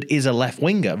 Rashford is a left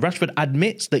winger. Rashford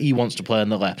admits that he wants to play on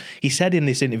the left. He said in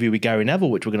this interview with Gary Neville,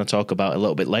 which we're going to talk about a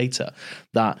little bit later,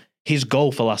 that his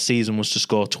goal for last season was to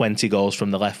score 20 goals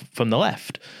from the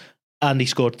left. And he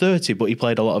scored 30, but he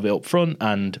played a lot of it up front,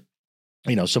 and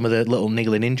some of the little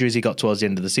niggling injuries he got towards the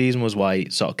end of the season was why he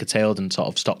sort of curtailed and sort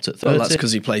of stopped at 30. Well, that's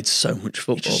because he played so much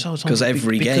football. Because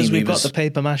every game because we've got the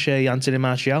paper mache Anthony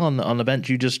Martial on the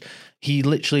bench. He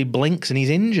literally blinks and he's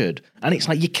injured, and it's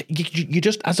like you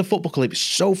just, as a football club, it's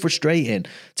so frustrating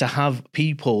to have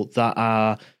people that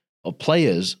are, or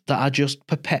players that are just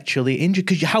perpetually injured.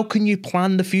 Because how can you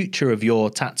plan the future of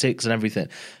your tactics and everything?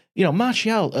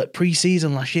 Martial at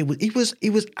pre-season last year, he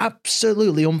was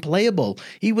absolutely unplayable.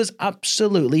 He was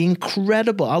absolutely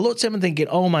incredible. I looked at him and thinking,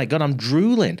 oh my God, I'm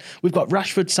drooling. We've got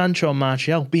Rashford, Sancho and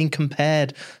Martial being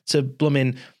compared to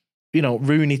blooming,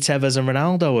 Rooney, Tevez and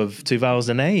Ronaldo of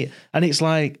 2008. And it's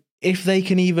like, if they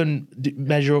can even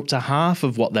measure up to half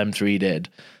of what them three did,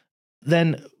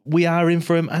 then we are in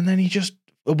for him. And then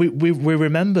we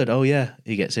remembered, oh yeah,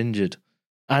 he gets injured.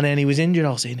 And then he was injured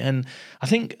all season. And I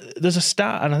think there's a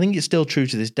stat, and I think it's still true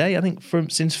to this day. I think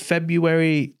since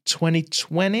February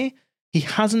 2020, he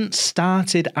hasn't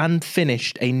started and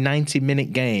finished a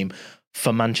 90-minute game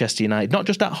for Manchester United. Not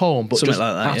just at home, but something just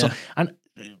like that, yeah. And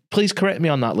please correct me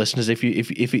on that, listeners, if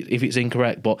it's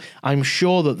incorrect. But I'm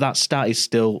sure that stat is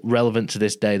still relevant to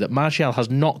this day. That Martial has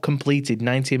not completed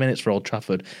 90 minutes for Old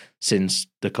Trafford since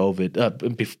the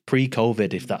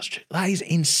pre-COVID. If that's true, that is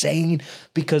insane.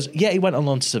 Because he went on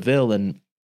loan to Seville, and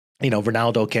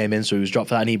Ronaldo came in, so he was dropped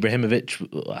for that. And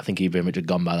Ibrahimovic, I think Ibrahimovic had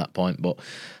gone by that point. But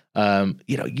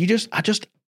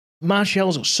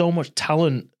Martial's got so much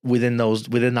talent within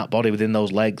that body, within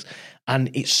those legs. And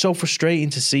it's so frustrating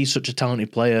to see such a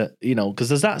talented player, because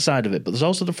there's that side of it, but there's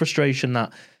also the frustration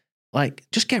that,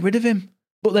 just get rid of him.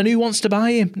 But then who wants to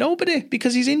buy him? Nobody,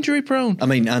 because he's injury prone. I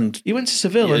mean, and he went to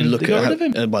Seville and they got rid of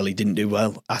him. Well, he didn't do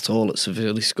well at all at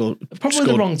Seville. He scored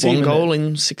the wrong team, one goal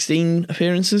in 16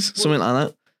 appearances, something like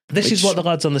that. This is what the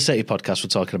lads on the City podcast were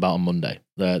talking about on Monday.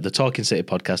 The Talking City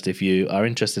podcast. If you are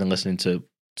interested in listening to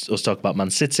us talk about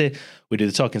Man City, we do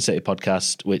the Talking City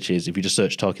podcast, which is, if you just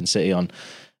search Talking City on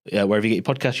wherever you get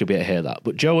your podcast, you'll be able to hear that.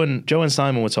 But Joe and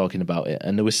Simon were talking about it,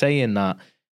 and they were saying that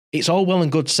it's all well and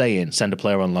good saying send a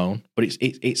player on loan, but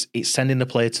it's sending the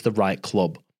player to the right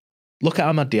club. Look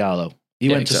at Amad Diallo. He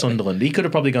went to Sunderland. He could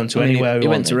have probably gone to anywhere. He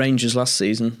went to Rangers last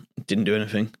season, didn't do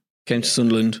anything. Came to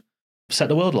Sunderland. Set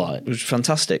the world alight. It was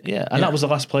fantastic. Yeah, and that was the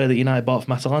last player that United bought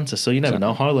from Atalanta, so you never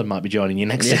know. Hojlund might be joining you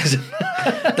next season.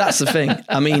 That's the thing.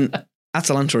 I mean,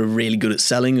 Atalanta are really good at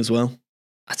selling as well.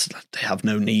 They have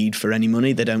no need for any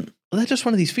money. They don't. Well, they're just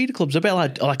one of these feeder clubs, a bit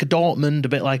like a Dortmund, a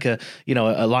bit like a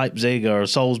Leipzig or a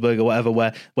Salzburg or whatever,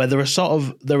 where they're a sort of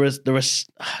I don't want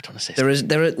to say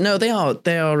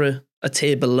they are a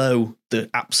tier below the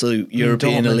absolute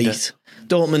European elite.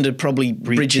 Dortmund are probably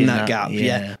bridging that gap,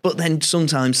 yeah. But then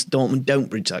sometimes Dortmund don't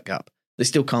bridge that gap. They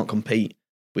still can't compete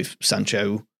with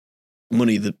Sancho.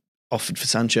 Money that offered for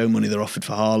Sancho, money they're offered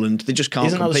for Haaland. They just can't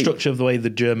compete. Isn't that the structure of the way the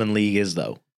German league is,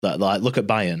 though? That, look at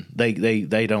Bayern.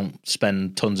 They don't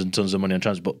spend tons and tons of money on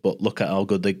transfer, but look at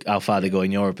how far they go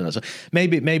in Europe and that. So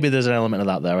maybe there's an element of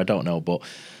that there. I don't know, but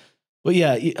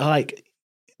yeah,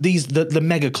 the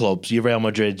mega clubs, your Real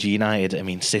Madrid, your United. I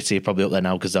mean, City are probably up there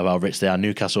now because of how rich they are.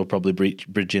 Newcastle are probably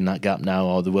bridging that gap now,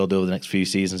 or they will do over the next few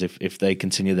seasons if they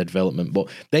continue their development. But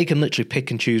they can literally pick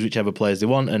and choose whichever players they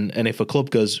want. And if a club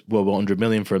goes, well, 100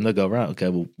 million for him, they'll go, right, okay,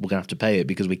 well, we're gonna have to pay it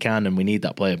because we can and we need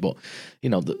that player. But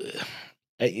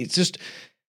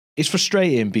it's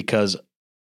frustrating because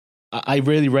I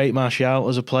really rate Martial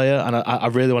as a player, and I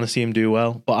really want to see him do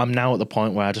well. But I'm now at the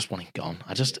point where I just want him gone.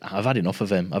 I've had enough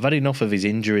of him. I've had enough of his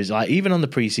injuries. Like, even on the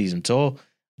preseason tour,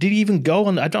 did he even go?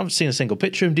 I haven't seen a single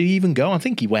picture of him. Did he even go? I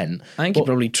think he went. I think he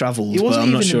probably travelled, but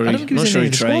I'm not sure. I'm not sure he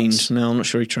trained. No, I'm not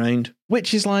sure he trained.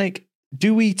 Which is like,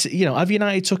 do we? Have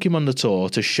United took him on the tour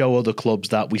to show other clubs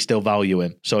that we still value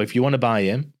him? So if you want to buy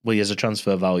him, well, he has a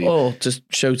transfer value, or to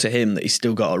show to him that he's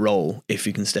still got a role if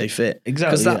he can stay fit.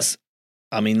 Exactly, because that's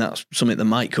something that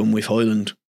might come with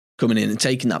Hojlund coming in and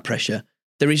taking that pressure.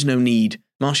 There is no need.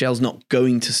 Martial's not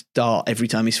going to start every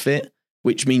time he's fit,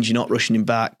 which means you're not rushing him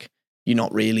back. You're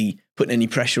not really putting any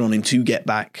pressure on him to get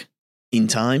back in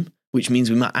time, which means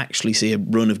we might actually see a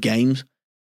run of games.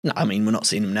 No, I mean, we're not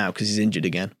seeing him now because he's injured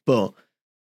again, but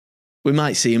we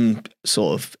might see him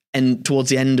sort of towards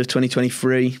the end of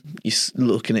 2023. You're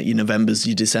looking at your Novembers,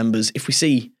 your Decembers. If we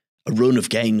see a run of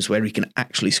games where he can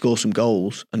actually score some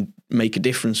goals and make a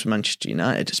difference for Manchester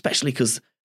United, especially because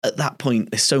at that point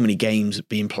there's so many games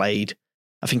being played.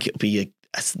 I think it'll be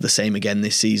the same again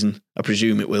this season. I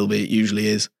presume it will be. It usually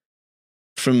is.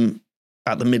 From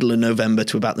at the middle of November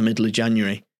to about the middle of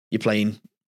January, you're playing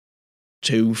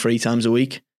 2-3 times a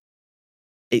week.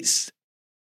 I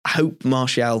hope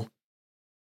Martial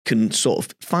can sort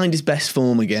of find his best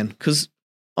form again, because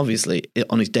obviously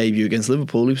on his debut against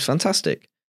Liverpool, he was fantastic.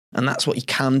 And that's what he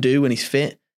can do when he's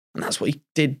fit. And that's what he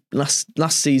did last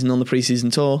season on the pre-season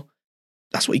tour.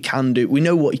 That's what he can do. We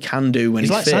know what he can do when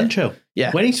he's like fit. Sancho.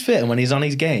 Yeah. When he's fit and when he's on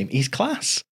his game, he's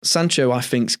class. Sancho, I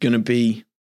think, is going to be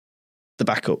the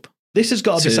backup. This has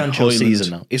got to be Sancho's Hojlund.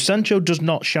 season now. If Sancho does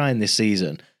not shine this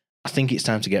season, I think it's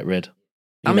time to get rid.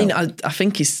 I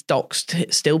think his stock's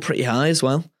still pretty high as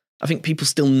well. I think people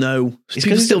still know. It's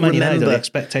people still remember. The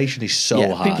expectation is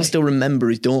so high. People still remember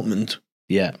his Dortmund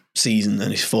season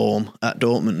and his form at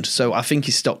Dortmund. So I think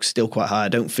his stock's still quite high. I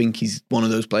don't think he's one of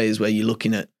those players where you're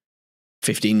looking at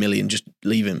 15 million, just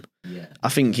leave him. Yeah. I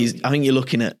think you're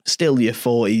looking at still your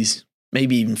 40s,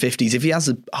 maybe even 50s. If he has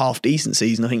a half decent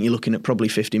season, I think you're looking at probably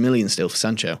 50 million still for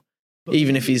Sancho. But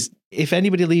even if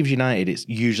anybody leaves United, it's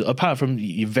usually, apart from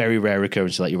your very rare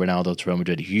occurrence like your Ronaldo to Real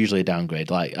Madrid, it's usually a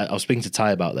downgrade. Like, I was speaking to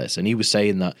Ty about this, and he was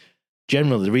saying that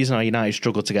generally the reason our United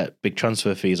struggle to get big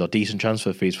transfer fees or decent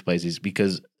transfer fees for players is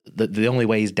because the only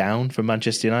way is down from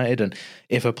Manchester United. And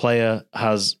if a player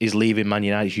is leaving Man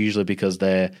United, it's usually because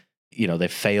they've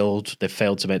failed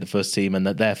to make the first team, and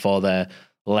that therefore they're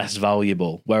less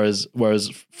valuable. Whereas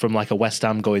from like a West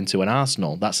Ham going to an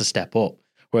Arsenal, that's a step up.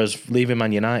 Whereas leaving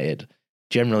Man United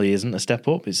generally isn't a step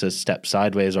up. It's a step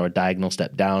sideways or a diagonal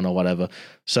step down or whatever.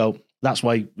 So that's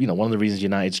why, one of the reasons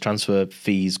United's transfer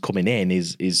fees coming in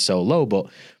is so low. But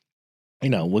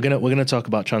we're gonna talk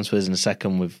about transfers in a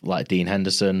second with like Dean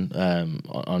Henderson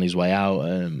on his way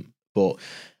out. But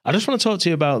I just want to talk to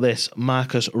you about this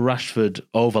Marcus Rashford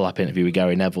overlap interview with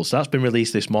Gary Neville. So that's been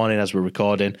released this morning as we're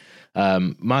recording.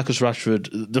 Marcus Rashford,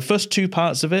 the first two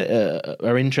parts of it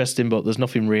are interesting, but there's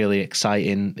nothing really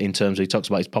exciting in terms of, he talks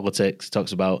about his politics, he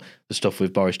talks about the stuff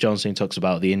with Boris Johnson, he talks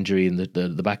about the injury and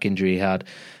the back injury he had.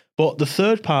 But the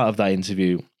third part of that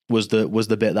interview was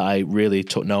the bit that I really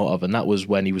took note of, and that was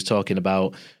when he was talking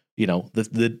about,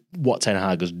 the what Ten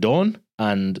Hag has done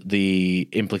and the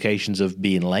implications of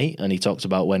being late. And he talks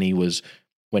about when he was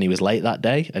late that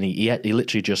day, and he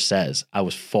literally just says, I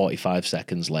was 45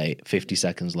 seconds late, 50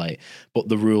 seconds late, but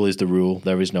the rule is the rule.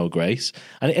 There is no grace.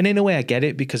 And in a way, I get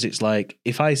it, because it's like,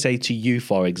 if I say to you,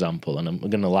 for example, and I'm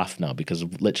going to laugh now because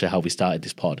of literally how we started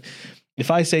this pod.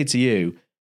 If I say to you,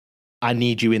 I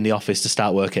need you in the office to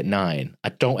start work at 9, I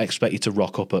don't expect you to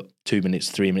rock up at 2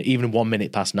 minutes, 3 minutes, even 1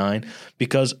 minute past 9,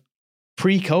 because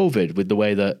pre-COVID, with the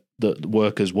way that the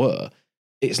workers were,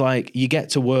 it's like you get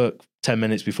to work 10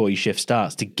 minutes before your shift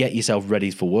starts to get yourself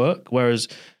ready for work. Whereas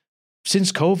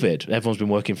since COVID, everyone's been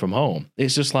working from home.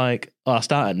 It's just like, I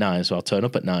start at 9, so I'll turn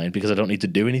up at 9 because I don't need to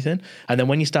do anything. And then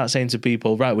when you start saying to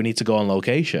people, right, we need to go on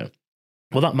location,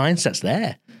 well, that mindset's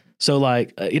there. So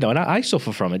like, and I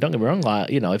suffer from it. Don't get me wrong. Like,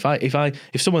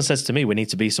 if someone says to me, we need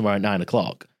to be somewhere at 9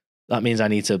 o'clock, that means I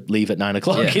need to leave at 9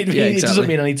 o'clock. Yeah, It doesn't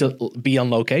mean I need to be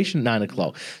on location at 9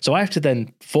 o'clock. So I have to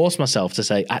then force myself to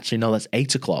say, actually, no, that's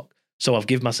 8 o'clock. So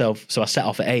I set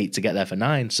off at 8 to get there for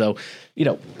 9. So,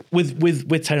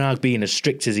 with Ten Hag being as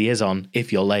strict as he is on,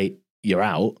 if you're late, you're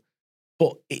out.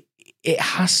 But it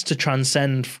has to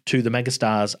transcend to the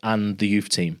megastars and the youth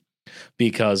team.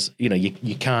 Because,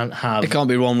 you can't have... It can't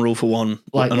be one rule for one,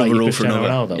 another rule for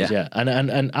another. Yeah.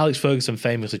 And Alex Ferguson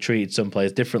famously treated some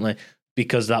players differently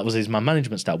because that was his man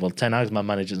management style. Well, Ten Hag's man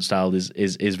management style is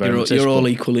very much... You're all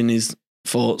equal in his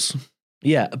thoughts.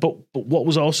 Yeah, but what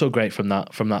was also great from that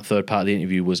third part of the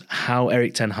interview was how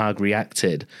Erik Ten Hag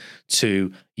reacted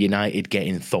to United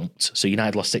getting thumped. So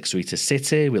United lost 6-3 to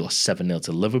City, we lost 7-0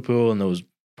 to Liverpool, and there was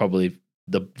probably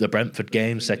the Brentford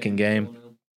game, second game.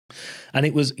 And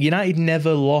it was, United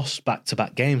never lost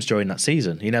back-to-back games during that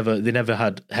season. They never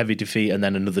had heavy defeat and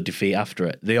then another defeat after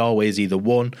it. They always either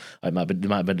won, there might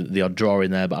have been the odd draw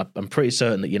in there, but I'm pretty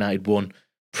certain that United won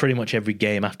pretty much every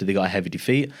game after they got a heavy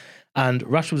defeat. And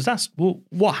Rashford was asked, well,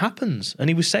 what happens? And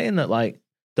he was saying that, like,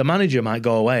 the manager might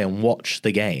go away and watch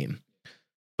the game,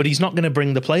 but he's not going to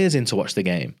bring the players in to watch the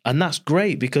game. And that's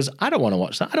great, because I don't want to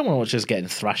watch that. I don't want to watch us getting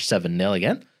thrashed 7-0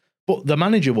 again. But the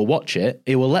manager will watch it,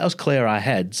 he will let us clear our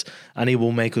heads, and he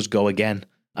will make us go again,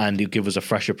 and he'll give us a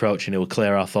fresh approach, and he will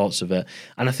clear our thoughts of it.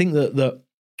 And I think that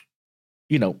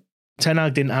Ten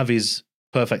Hag didn't have his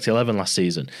perfect 11 last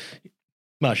season.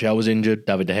 Martial was injured,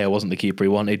 David De Gea wasn't the keeper he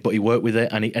wanted, but he worked with it,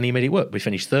 and he made it work. We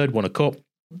finished third, won a cup,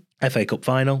 FA Cup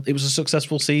final. It was a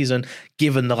successful season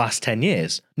given the last 10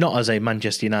 years. Not as a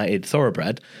Manchester United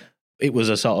thoroughbred, it was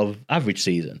a sort of average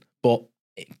season. But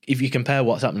if you compare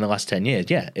what's happened in the last 10 years,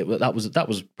 that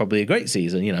was probably a great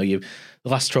season. The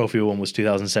last trophy we won was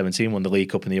 2017, won the League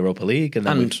Cup and the Europa League.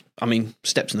 And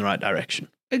steps in the right direction.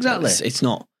 Exactly. It's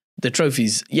not, the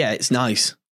trophies, it's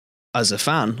nice as a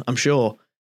fan, I'm sure.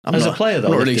 As a player, though,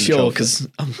 I'm not really sure, because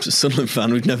I'm a Sunderland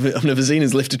fan. I've never seen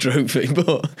us lift a trophy,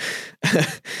 but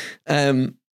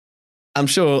I'm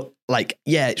sure,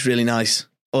 it's really nice.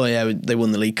 Oh yeah, they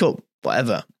won the League Cup,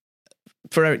 whatever.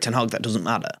 For Erik Ten Hag, that doesn't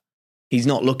matter. He's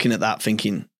not looking at that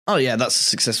thinking, oh yeah, that's a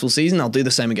successful season, I'll do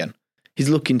the same again. He's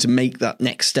looking to make that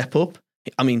next step up.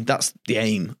 I mean, that's the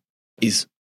aim, is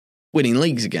winning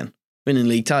leagues again, winning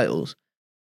league titles,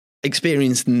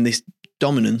 experiencing this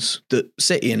dominance that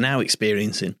City are now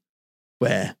experiencing,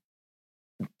 where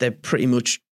they're pretty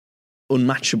much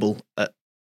unmatchable at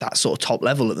that sort of top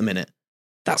level at the minute.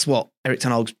 That's what Erik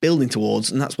Ten Hag's building towards,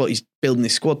 and that's what he's building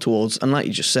his squad towards. And like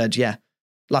you just said,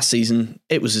 last season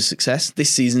it was a success. This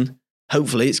season,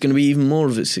 hopefully, it's going to be even more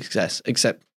of a success,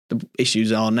 except the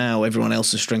issues are now everyone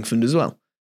else has strengthened as well.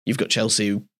 You've got Chelsea,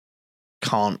 who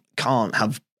can't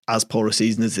have as poor a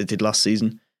season as they did last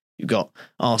season. You've got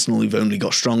Arsenal, who've only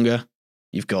got stronger.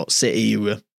 You've got City, who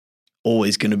are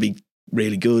always going to be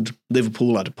really good.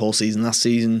 Liverpool had a poor season last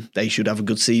season. They should have a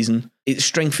good season. It's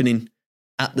strengthening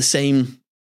at the same,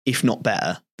 if not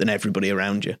better, than everybody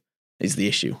around you is the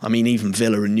issue. I mean, even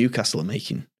Villa and Newcastle are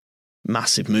making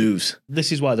massive moves.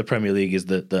 This is why the Premier League is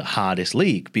the hardest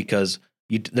league, because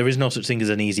there is no such thing as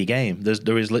an easy game.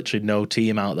 There is literally no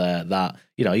team out there that,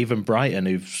 even Brighton,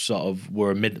 who sort of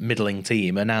were a middling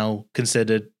team, are now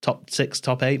considered top 6,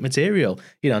 top 8 material.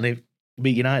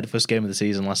 beat United the first game of the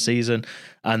season last season,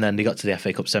 and then they got to the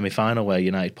FA Cup semi-final where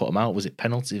United put them out. Was it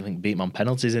penalties? I think beat them on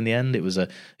penalties in the end. It was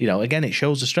again, it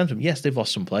shows the strength of them. Yes, they've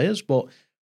lost some players, but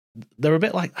they're a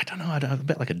bit like, I don't know, a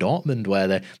bit like a Dortmund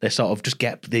where they sort of just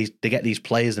get these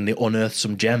players and they unearth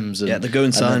some gems. And, they go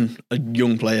and sign a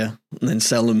young player and then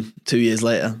sell them 2 years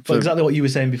later. But exactly what you were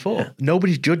saying before. Yeah.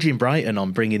 Nobody's judging Brighton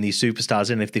on bringing these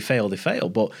superstars in. If they fail, they fail.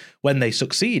 But when they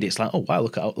succeed, it's like, oh wow,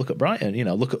 look at Brighton.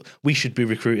 We should be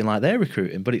recruiting like they're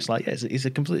recruiting. But it's like, yeah, it's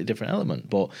a completely different element.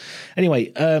 But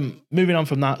anyway, moving on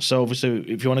from that. So obviously,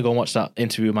 if you want to go and watch that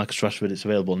interview with Marcus Rashford, it's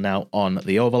available now on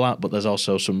the Overlap. But there's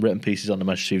also some written pieces on the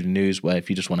Manchester United News where if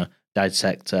you just want to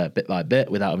dissect bit by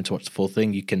bit without having to watch the full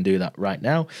thing, you can do that right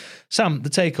now. Sam, the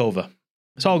takeover.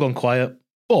 It's all gone quiet.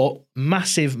 But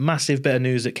massive bit of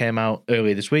news that came out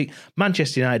earlier this week.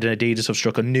 Manchester United and Adidas have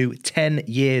struck a new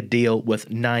 10-year deal worth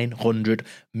 900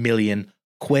 million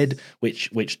quid, which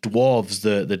dwarves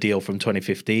the deal from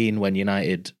 2015 when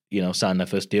United signed their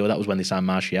first deal. That was when they signed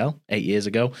Martial 8 years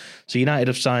ago. So United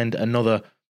have signed another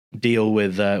deal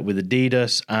with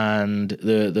Adidas, and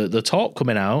the talk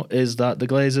coming out is that the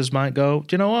Glazers might go,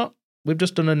 do you know what? We've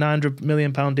just done a £900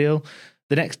 million deal.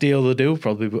 The next deal they'll do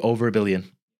probably be over £1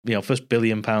 billion. First £1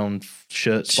 billion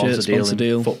shirt sponsor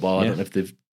deal in football. Yeah. I don't know if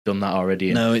they've done that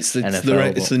already. No, it's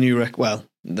the new rec. Well,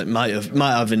 that might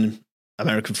have in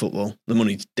American football. The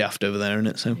money's daft over there, isn't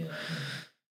it? So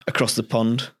across the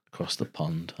pond. Across the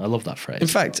pond. I love that phrase. In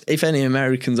fact, if any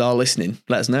Americans are listening,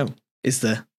 let us know. Is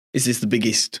this the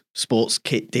biggest sports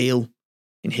kit deal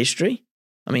in history?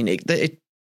 I mean, it's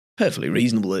perfectly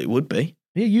reasonable that it would be.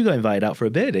 Yeah, you got invited out for a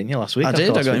beer, didn't you, last week? I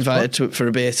did. I got invited for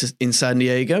a beer in San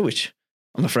Diego, which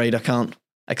I'm afraid I can't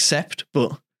accept,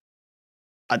 but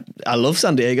I love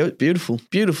San Diego. It's beautiful,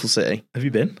 beautiful city. Have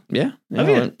you been? Yeah. I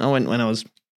went when I was,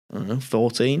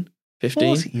 14,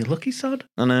 15. 40? You lucky sod.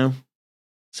 I know.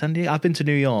 San Diego. I've been to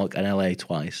New York and LA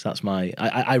twice. That's my.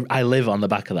 I live on the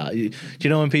back of that. Do you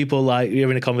know when people you're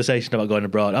having a conversation about going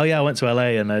abroad? Oh yeah, I went to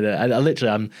LA, and I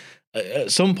literally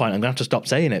at some point I'm gonna have to stop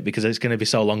saying it because it's going to be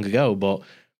so long ago. But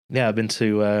yeah, I've been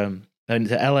to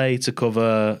LA to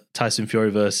cover Tyson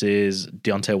Fury versus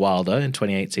Deontay Wilder in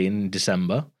 2018 in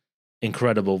December.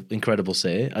 Incredible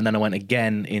city. And then I went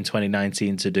again in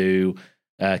 2019 to do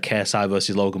KSI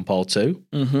versus Logan Paul 2,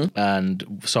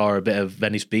 and saw a bit of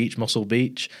Venice Beach, Muscle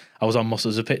Beach. I was on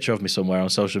Muscle. There's a picture of me somewhere on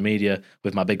social media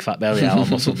with my big fat belly out on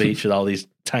Muscle Beach with all these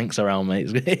tanks around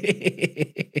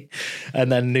me.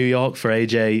 And then New York for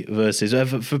AJ versus.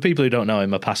 For people who don't know,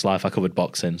 in my past life, I covered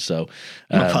boxing. So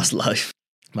my past life.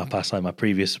 One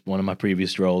of my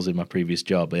previous roles in my previous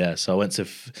job. But yeah, so I went to.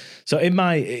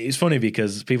 It's funny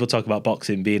because people talk about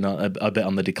boxing being a bit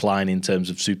on the decline in terms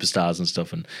of superstars and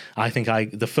stuff. And I think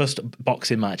the first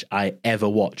boxing match I ever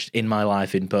watched in my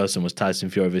life in person was Tyson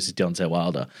Fury versus Deontay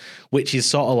Wilder, which is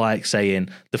sort of like saying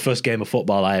the first game of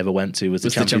football I ever went to was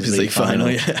the Champions League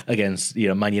final against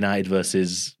Man United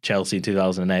versus Chelsea in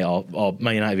 2008 or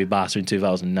Man United v Barca in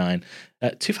 2009.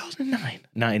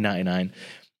 1999.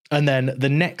 And then the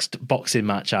next boxing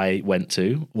match I went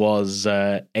to was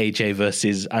AJ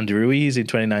versus Andy Ruiz in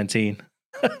 2019.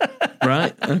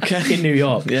 Right, okay. In New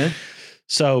York. Yeah.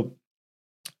 So,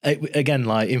 again,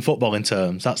 like in footballing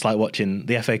terms, that's like watching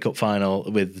the FA Cup final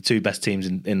with the two best teams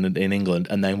in England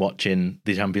and then watching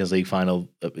the Champions League final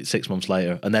 6 months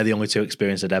later. And they're the only two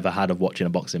experiences I'd ever had of watching a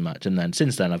boxing match. And then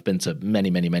since then, I've been to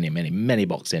many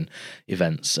boxing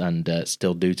events and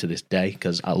still do to this day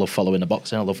because I love following the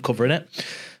boxing. I love covering it.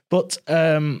 But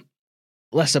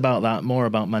less about that, more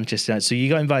about Manchester United. So you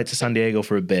got invited to San Diego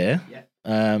for a beer. Yeah.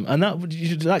 And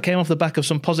that came off the back of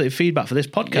some positive feedback for this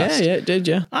podcast. Yeah, it did,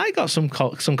 yeah. I got some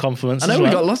compliments. I know, as well.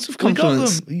 We got lots of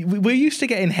compliments. We're used to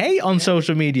getting hate on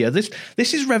social media. This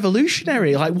is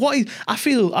revolutionary. Like, I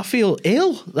feel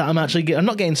ill that I'm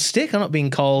not getting stick. I'm not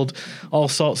being called all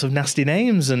sorts of nasty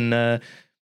names and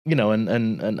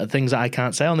and things that I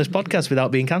can't say on this podcast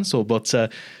without being cancelled. But to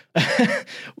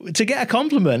get a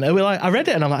compliment, I read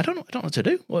it and I'm like, I don't know what to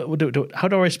do. How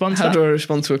do I respond to that? How do I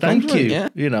respond to a compliment?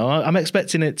 Thank you. Yeah. I'm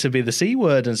expecting it to be the C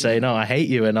word and say, no, I hate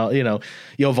you, and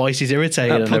your voice is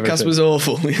irritating. That podcast was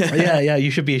awful. Yeah. You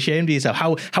should be ashamed of yourself.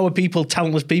 How are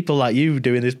talentless people like you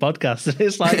doing this podcast? And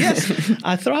it's like, yes,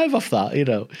 I thrive off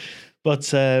that.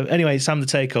 But anyway, Sam, the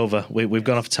takeover. We've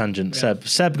gone off a tangent. Yeah.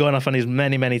 Seb going off on his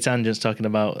many tangents talking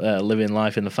about living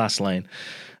life in the fast lane.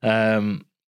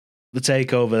 The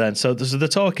takeover then. So the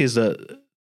talk is that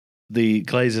the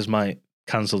Glazers might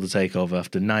cancel the takeover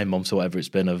after 9 months or whatever it's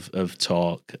been of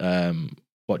talk.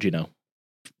 What do you know?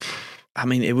 I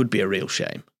mean, it would be a real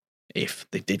shame if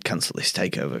they did cancel this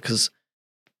takeover because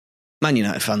Man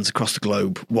United fans across the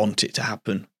globe want it to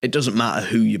happen. It doesn't matter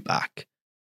who you back.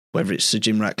 whether it's Sir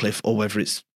Jim Ratcliffe or whether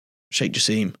it's Sheikh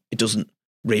Jassim, it doesn't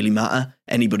really matter.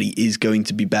 Anybody is going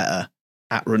to be better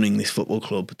at running this football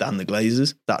club than the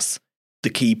Glazers. That's the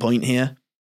key point here.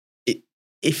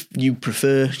 If you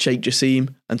prefer Sheikh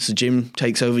Jassim and Sir Jim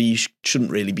takes over, you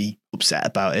shouldn't really be upset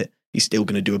about it. He's still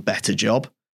going to do a better job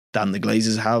than the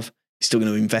Glazers have. He's still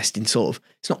going to invest in sort of,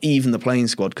 it's not even the playing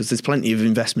squad, because there's plenty of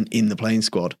investment in the playing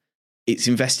squad. It's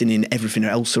investing in everything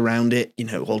else around it. You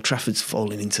know, Old Trafford's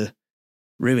falling into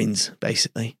ruins,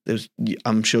 basically.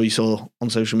 I'm sure you saw on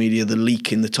social media the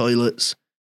leak in the toilets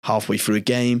halfway through a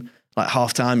game, like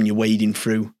half time, and you're wading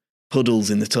through puddles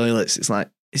in the toilets. It's like,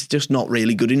 it's just not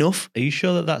really good enough. Are you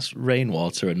sure that that's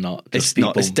rainwater and not just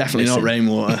It's definitely not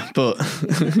rainwater, but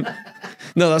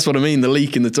no, that's what I mean. The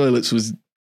leak in the toilets was it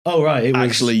was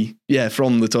actually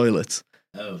from the toilets.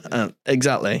 Oh,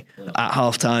 exactly. Yeah. At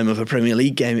half time of a Premier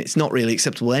League game, it's not really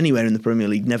acceptable anywhere in the Premier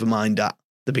League, never mind at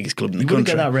the biggest club in the country. You wouldn't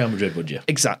get that at Real Madrid, would you?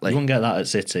 Exactly. You wouldn't get that at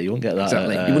City. You wouldn't get that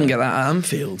exactly. at... you wouldn't get that at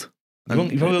Anfield. You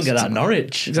probably wouldn't get that at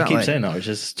Norwich. Exactly. I keep saying Norwich.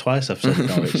 It's twice I've said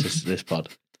Norwich this pod.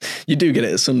 You do get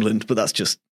it at Sunderland, but that's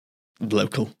just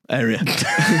local area.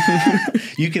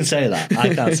 You can say that.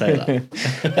 I can't say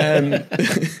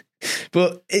that.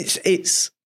 But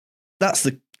that's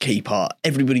the key part.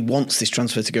 Everybody wants this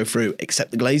transfer to go through, except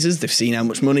the Glazers. They've seen how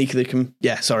much money they can.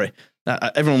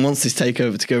 Everyone wants this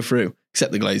takeover to go through,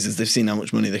 except the Glazers. They've seen how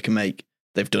much money they can make.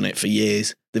 They've done it for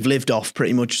years. They've lived off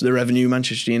pretty much the revenue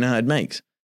Manchester United makes.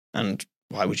 And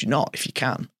why would you not if you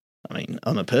can? I mean,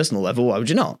 on a personal level, why would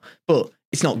you not? But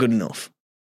it's not good enough.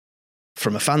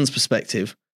 From a fan's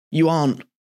perspective, you aren't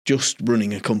just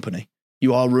running a company.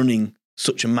 You are running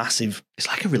such a massive... It's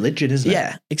like a religion, isn't it?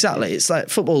 Yeah, exactly. It's like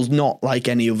football's not like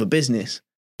any other business.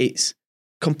 It's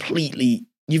completely...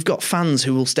 You've got fans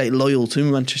who will stay loyal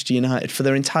to Manchester United for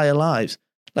their entire lives.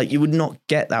 Like, you would not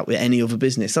get that with any other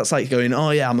business. That's like going,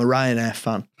 oh yeah, I'm a Ryanair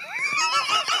fan.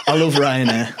 I love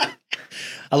Ryanair.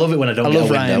 I love it when I don't get a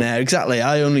window. I love Ryanair, exactly.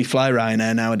 I only fly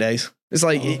Ryanair nowadays. It's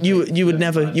like you would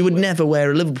never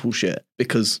wear a Liverpool shirt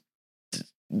because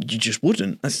you just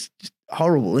wouldn't. That's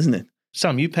horrible, isn't it?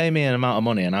 Sam, you pay me an amount of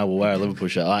money and I will wear a Liverpool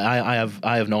shirt. I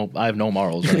have no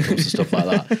morals when it comes to stuff like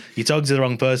that. You're talking to the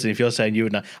wrong person if you're saying you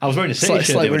would not. I was wearing a City shirt.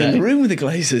 It's like we're in the room with the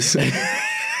Glazers.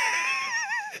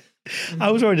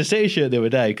 I was wearing a City shirt the other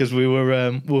day because we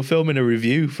were filming a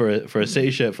review for a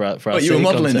City shirt for our But you were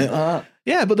modelling it.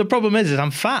 Yeah, but the problem is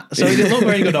I'm fat, so it didn't look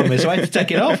very good on me. So I had to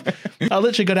take it off. I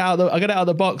literally got it out of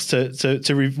the box to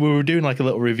we were doing like a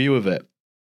little review of it,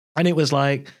 and it was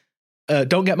like,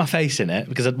 don't get my face in it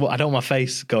because I don't want my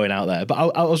face going out there. But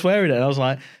I was wearing it, and I was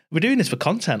like, we're doing this for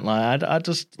content. Like I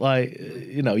just like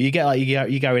you get like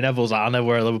you Gary Neville's like I'll never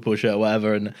wear a Liverpool shirt or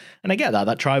whatever, and I get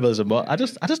that tribalism, but I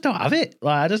just don't have it.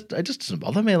 Like it just doesn't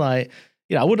bother me. Like.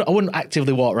 I wouldn't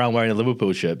actively walk around wearing a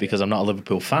Liverpool shirt because I'm not a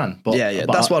Liverpool fan. But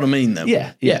that's what I mean, though.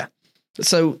 Yeah.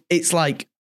 So it's like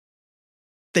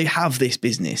they have this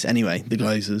business anyway, the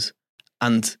Glazers,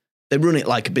 and they run it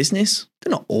like a business.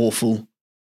 They're not awful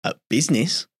at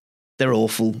business. They're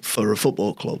awful for a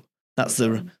football club. That's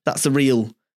the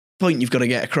real point you've got to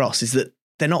get across, is that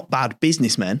they're not bad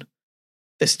businessmen.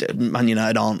 Man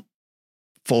United aren't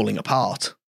falling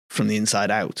apart from the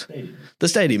inside out. The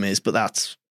stadium is, but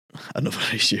that's another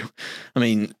issue. I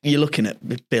mean, you're looking at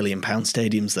 £1 billion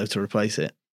stadiums, though, to replace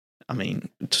it. I mean,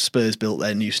 Spurs built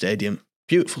their new stadium.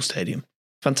 Beautiful stadium.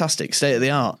 Fantastic. State of the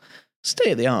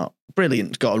art.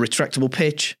 Brilliant. Got a retractable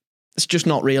pitch. It's just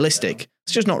not realistic.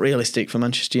 It's just not realistic for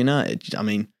Manchester United. I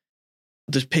mean,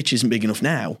 the pitch isn't big enough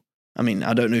now. I mean,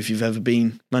 I don't know if you've ever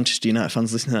been, Manchester United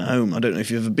fans listening at home, I don't know if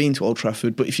you've ever been to Old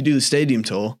Trafford, but if you do the stadium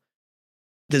tour,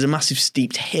 there's a massive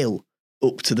steeped hill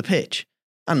up to the pitch.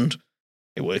 And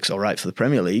it works all right for the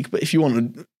Premier League, but if you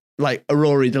wanted like a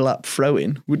Rory Delap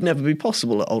throw-in, would never be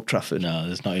possible at Old Trafford. No,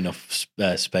 there's not enough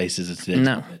spaces as it is.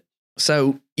 No.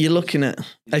 So you're looking at,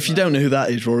 if you don't know who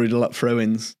that is, Rory Delap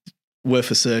throw-ins, worth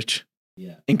a search.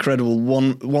 Yeah. Incredible.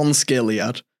 One skill he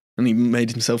had, and he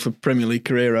made himself a Premier League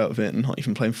career out of it and not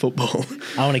even playing football.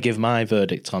 I want to give my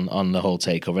verdict on the whole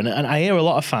takeover. And I hear a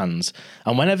lot of fans,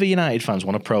 and whenever United fans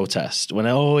want to protest,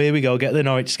 here we go, get the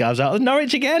Norwich scarves out.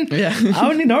 Norwich again? Yeah. How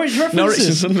many Norwich references? Norwich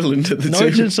and Sunderland at the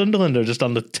Norwich two. and Sunderland are just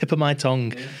on the tip of my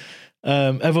tongue.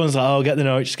 Everyone's like, get the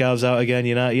Norwich scarves out again,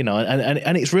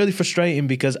 and it's really frustrating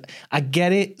because I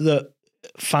get it that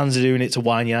fans are doing it to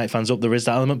wind United fans up. There is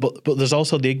that element, but there's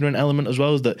also the ignorant element as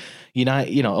well, is that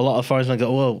United, a lot of foreign fans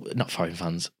go, well, not foreign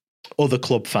fans, other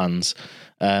club fans.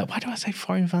 Why do I say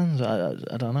foreign fans?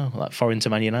 I don't know. Like foreign to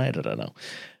Man United, I don't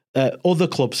know. Other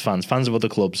clubs fans of other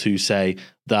clubs who say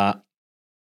that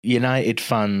United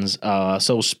fans are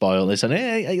so spoiled. They say,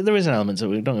 hey, there is an element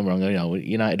to it. Don't get me wrong.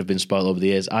 United have been spoiled over the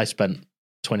years. I spent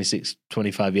 26,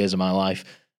 25 years of my life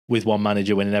with one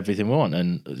manager winning everything we want.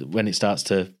 And when it starts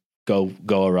to go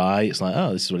awry, it's like,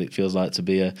 oh, this is what it feels like to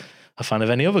be a fan of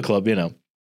any other club, you know.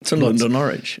 Sunderland or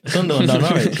Norwich. Sunderland or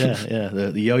Norwich, yeah.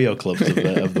 The yo-yo clubs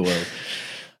of the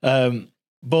world.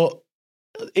 But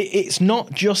it's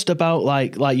not just about,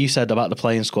 like you said, about the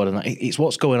playing squad and that. It's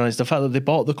what's going on. It's the fact that they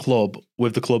bought the club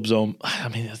with the club's own, I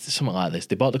mean, it's something like this.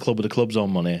 They bought the club with the club's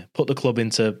own money, put the club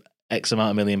into X amount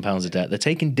of £1 million of debt. They're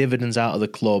taking dividends out of the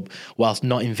club whilst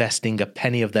not investing a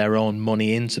penny of their own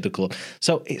money into the club.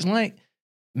 So it's like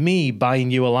me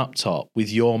buying you a laptop with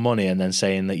your money and then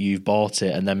saying that you've bought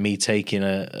it, and then me taking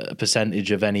a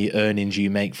percentage of any earnings you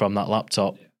make from that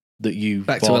laptop that you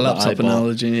back bought, to a laptop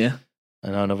analogy, yeah.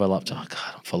 And another laptop. Oh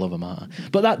God, I'm full of them, aren't I?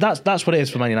 But that's what it is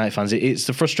for Man United fans. It's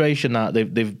the frustration that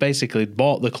they've basically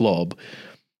bought the club,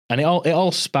 and it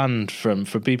all spanned from,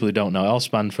 for people who don't know, it all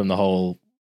spanned from the whole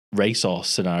racehorse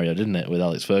scenario, didn't it, with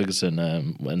Alex Ferguson?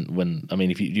 When I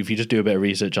mean, if you just do a bit of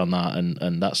research on that,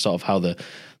 and that's sort of how the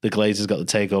Glazers got the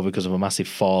takeover because of a massive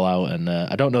fallout, and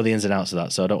I don't know the ins and outs of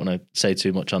that, so I don't want to say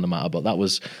too much on the matter. But that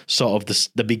was sort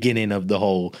of the beginning of the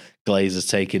whole Glazers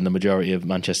taking the majority of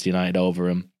Manchester United over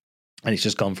them, and it's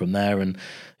just gone from there. And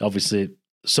obviously,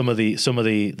 some of the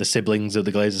siblings of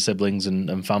the Glazer siblings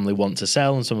and family want to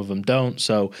sell, and some of them don't.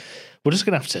 So we're just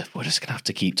gonna have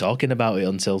to keep talking about it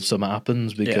until something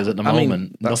happens, because at the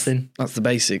moment, nothing. That's the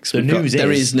basics. There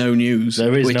is no news.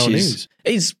 There is no news.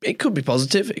 It could be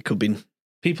positive. It could be.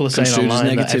 People are saying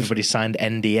online that everybody signed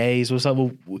NDAs. We're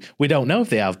like, well, we don't know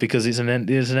if they have, because it's an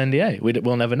NDA.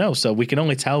 We'll never know. So we can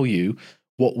only tell you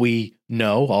what we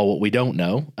know or what we don't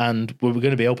know, and we're going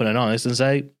to be open and honest and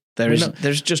say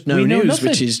there's just no news,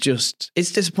 which is just,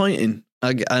 it's disappointing.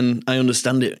 And I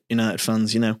understand it, United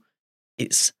fans. You know,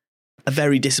 it's a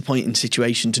very disappointing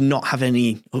situation to not have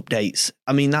any updates.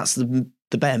 I mean, that's the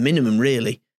bare minimum,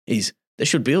 really. Is there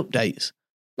should be updates.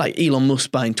 Like Elon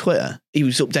Musk buying Twitter, he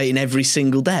was updating every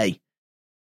single day,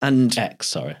 and X,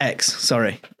 sorry,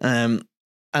 and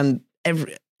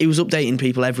he was updating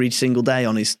people every single day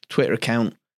on his Twitter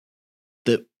account.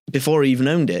 That before he even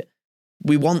owned it,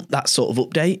 we want that sort of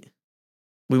update.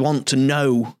 We want to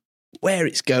know where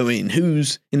it's going,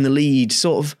 who's in the lead,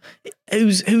 sort of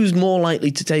who's more likely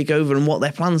to take over, and what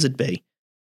their plans would be.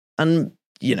 And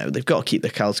they've got to keep their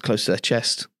cards close to their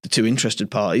chest. The two interested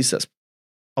parties, that's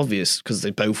obvious, because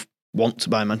they both want to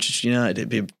buy Manchester United. It'd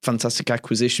be a fantastic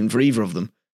acquisition for either of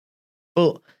them.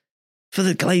 But for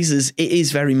the Glazers, it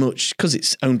is very much, because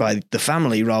it's owned by the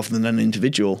family rather than an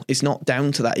individual, it's not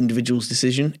down to that individual's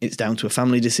decision. It's down to a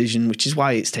family decision, which is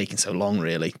why it's taken so long,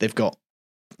 really. They've got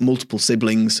multiple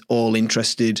siblings, all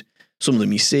interested. Some of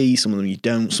them you see, some of them you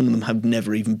don't. Some of them have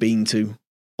never even been to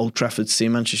Old Trafford to see a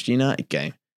Manchester United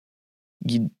game.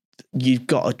 You've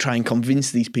got to try and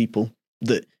convince these people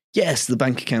that, yes, the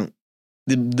bank account,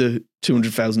 the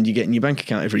 200,000 you get in your bank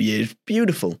account every year is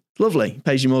beautiful, lovely,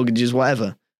 pays your mortgages,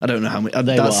 whatever. I don't know how many.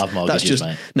 They won't have mortgages,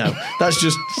 mate. No, that's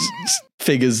just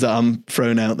figures that I'm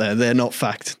throwing out there. They're not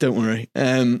fact. Don't worry.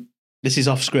 This is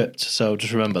off script, so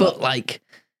just remember that. But like,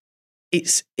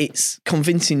 it's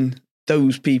convincing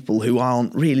those people who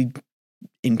aren't really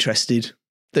interested.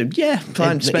 Yeah,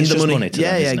 fine, spend the money. Money to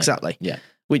them, isn't it? Exactly. Yeah,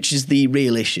 which is the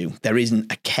real issue. There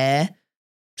isn't a care.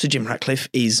 So Jim Ratcliffe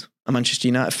is a Manchester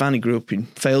United fan. He grew up in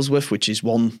Failsworth, which is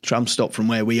one tram stop from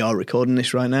where we are recording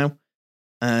this right now.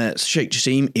 Sheikh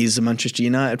Jassim is a Manchester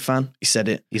United fan. He said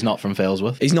it. He's not from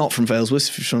Failsworth. He's not from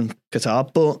Failsworth. He's from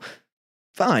Qatar, but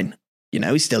fine.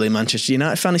 He's still a Manchester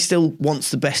United fan. He still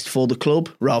wants the best for the club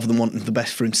rather than wanting the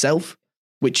best for himself,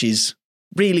 which is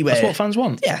really where... That's what fans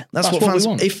want. Yeah, that's what fans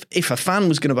want. If a fan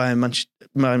was going to buy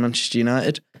Manchester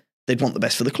United, they'd want the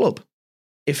best for the club.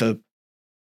 If a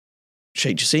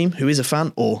Sheikh Jassim, who is a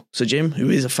fan, or Sir Jim, who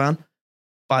is a fan,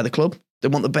 buy the club, they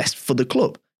want the best for the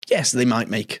club. Yes, they might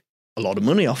make a lot of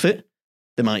money off it.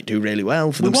 They might do really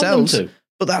well for themselves, want them to.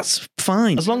 But that's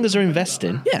fine. As long as they're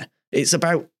investing. Yeah, it's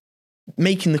about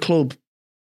making the club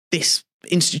this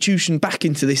institution back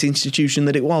into this institution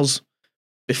that it was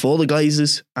before the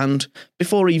Glazers and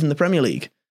before even the Premier League.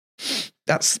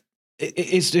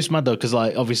 It's just mad though, because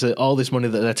like obviously all this money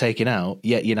that they're taking out,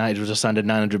 yet United was just signed a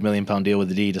 £900 million deal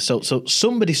with Adidas. So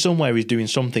somebody somewhere is doing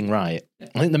something right.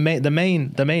 I think the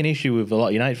main issue with a lot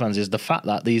of United fans is the fact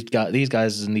that these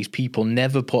guys and these people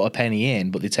never put a penny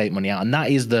in, but they take money out, and that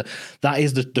is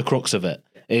the crux of it.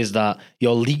 Is that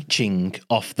you're leeching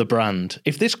off the brand.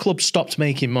 If this club stopped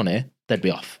making money, they'd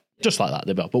be off. Just like that,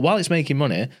 they'd be off. But while it's making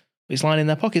money, it's lying in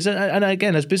their pockets. And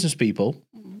again, as business people,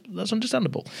 that's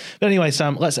understandable. But anyway,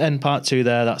 Sam, let's end part 2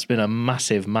 there. That's been a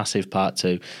massive, massive part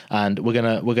 2, and we're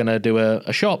gonna do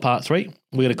a short part 3.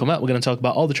 We're gonna come out. We're gonna talk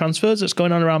about all the transfers that's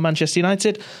going on around Manchester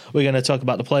United. We're gonna talk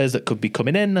about the players that could be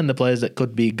coming in and the players that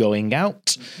could be going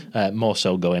out, more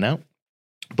so going out.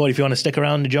 But if you want to stick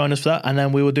around and join us for that, and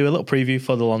then we will do a little preview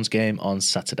for the Lons game on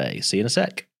Saturday. See you in a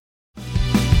sec.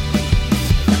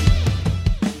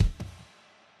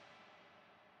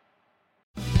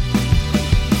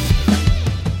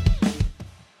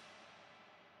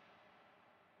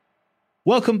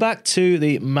 Welcome back to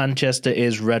the Manchester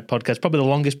is Red podcast, probably the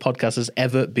longest podcast that's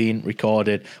ever been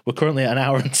recorded. We're currently at 1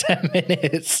 hour and 10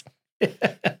 minutes.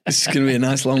 This is going to be a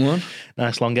nice long one.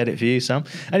 Nice long edit for you, Sam.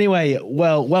 Anyway,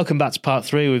 well, welcome back to part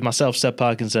 3 with myself, Seb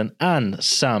Parkinson, and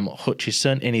Sam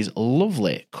Hutchison in his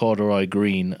lovely corduroy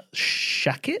green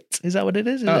jacket. Is that what it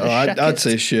is? I'd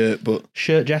say shirt, but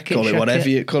shirt, jacket, call it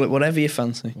whatever you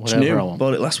fancy. Whatever it's new. I want.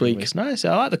 Bought it last week. It's nice.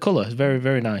 I like the colour. It's very,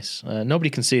 very nice.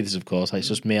 Nobody can see this, of course. It's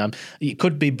just me. It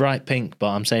could be bright pink, but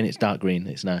I'm saying it's dark green.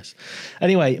 It's nice.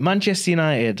 Anyway, Manchester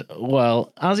United.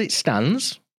 Well, as it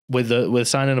stands, with the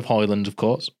signing of Hojlund, of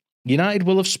course, United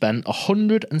will have spent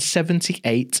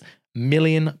 £178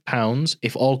 million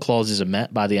if all clauses are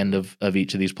met by the end of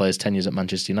each of these players' tenures at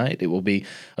Manchester United. It will be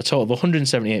a total of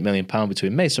 £178 million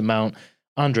between Mason Mount,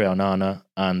 Andre Onana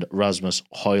and Rasmus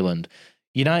Hojlund.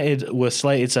 United were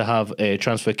slated to have a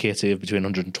transfer kitty of between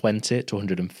 120 to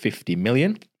 150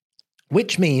 million,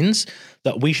 which means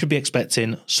that we should be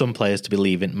expecting some players to be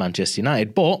leaving Manchester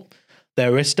United, but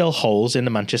there are still holes in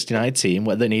the Manchester United team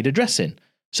where they need addressing.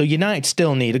 So United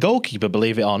still need a goalkeeper,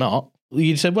 believe it or not.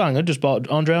 You said, well, I just bought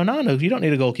Andre Onana. You don't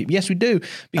need a goalkeeper. Yes, we do.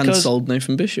 Because and sold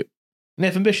Nathan Bishop.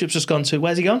 Nathan Bishop's just gone to,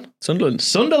 where's he gone? Sunderland.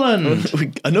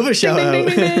 Another shout out. Ding,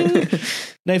 ding, ding.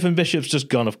 Nathan Bishop's just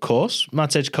gone, of course.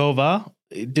 Matej Kovar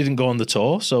didn't go on the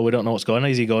tour, so we don't know what's going on.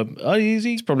 Is he going?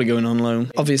 He's probably going on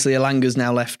loan. Obviously, Elanga's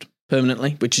now left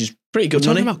permanently, which is pretty good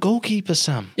money. We're talking about goalkeepers,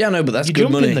 Sam. Yeah, no, but that's You're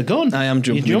good money. You're jumping the gun. I am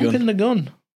jumping You're the gun. jumping the gun.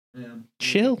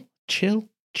 Yeah.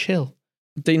 Chill.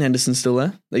 Dean Henderson's still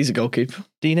there. He's a goalkeeper.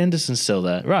 Dean Henderson's still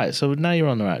there. Right, so now you're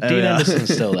on the right. Dean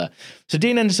Henderson's still there. So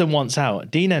Dean Henderson wants out.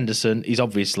 Dean Henderson is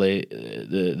obviously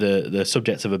the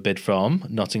subject of a bid from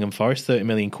Nottingham Forest, 30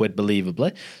 million quid,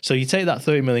 believably. So you take that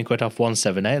 30 million quid off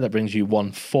 178, that brings you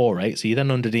 148. So you're then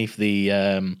underneath the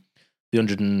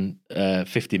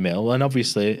 150 mil, and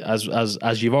obviously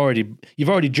as you've already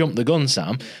jumped the gun,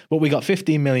 Sam. But we got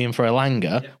 15 million for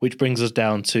Elanga, which brings us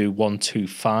down to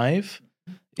 125.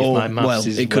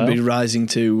 It could be rising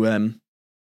to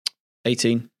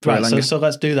 18. Right, so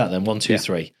let's do that then.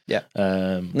 123. Yeah.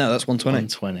 No, that's 120.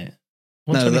 120.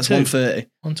 No, that's 130.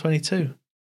 122.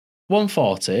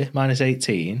 140 minus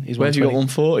 18 is. Where have you got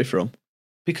 140 from?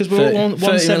 Because we're at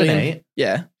 178.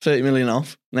 Yeah, 30 million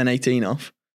off, then 18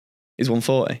 off is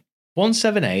 140.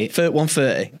 178.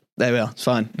 130. There we are. It's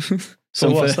fine. So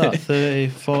what's that? 30,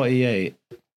 48.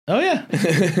 Oh yeah.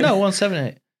 No,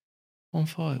 178.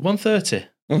 140. 130.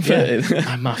 130. Yeah.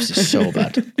 My maths is so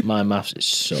bad.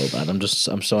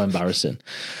 I'm so embarrassing.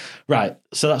 Right.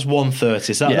 So that's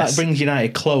 130. So that brings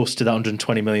United close to that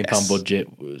 £120 million budget,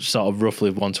 sort of roughly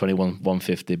 120,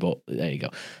 150, but there you go.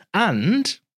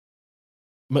 And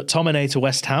McTominay to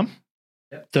West Ham,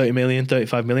 30 million,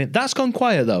 35 million. That's gone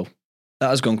quiet though.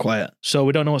 That has gone quiet. So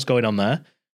we don't know what's going on there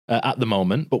at the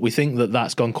moment, but we think that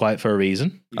that's gone quiet for a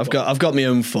reason. I've got my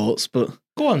own thoughts, but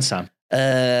go on, Sam.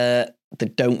 They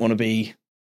don't want to be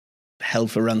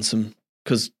held for ransom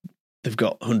because they've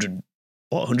got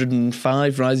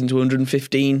 105 rising to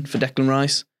 115 for Declan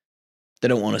Rice. They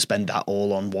don't want to spend that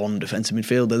all on one defensive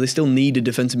midfielder. They still need a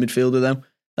defensive midfielder though.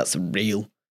 That's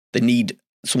they need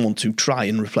someone to try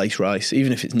and replace Rice,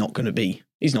 even if he's not going to be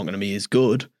as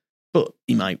good, but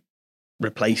he might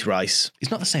replace Rice.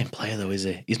 He's not the same player though, is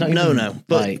he? He's not. No.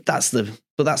 But that's the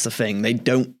thing.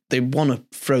 They want to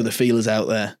throw the feelers out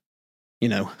there. You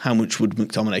know, how much would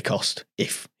McTominay cost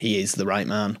if he is the right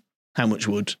man? How much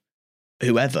would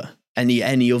whoever,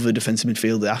 any other defensive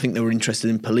midfielder? I think they were interested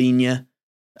in Palhinha,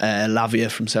 Lavia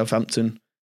from Southampton.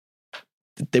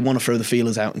 They want to throw the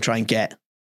feelers out and try and get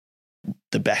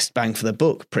the best bang for their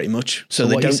buck, pretty much. So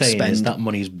they what don't you're saying spend. Is that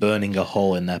money's burning a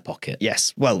hole in their pocket.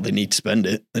 Yes. Well, they need to spend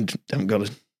it and haven't got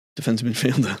a defensive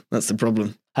midfielder. That's the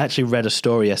problem. I actually read a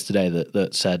story yesterday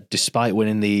that said, despite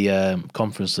winning the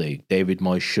Conference League, David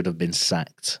Moyes should have been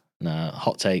sacked. Nah,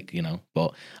 hot take,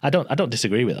 but I don't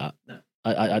disagree with that. No.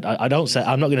 I don't say,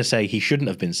 I'm not going to say he shouldn't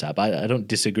have been sacked, but I don't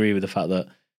disagree with the fact that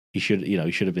he should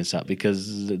have been sacked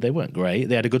because they weren't great.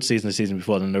 They had a good season the season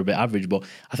before, then they're a bit average. But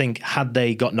I think had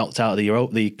they got knocked out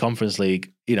of the Conference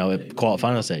League,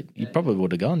 quarterfinal stage, he probably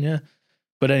would have gone. Yeah,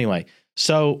 but anyway,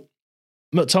 so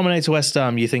McTominay to West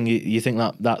Ham, you think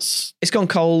that's... It's gone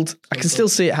cold. I can still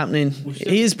see it happening.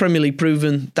 He is Premier League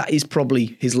proven. That is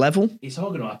probably his level. It's all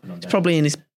going to happen on day. He's probably in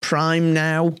his prime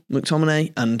now,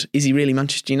 McTominay. And is he really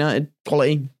Manchester United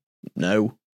quality?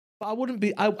 No. But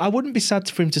I wouldn't be sad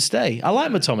for him to stay. I like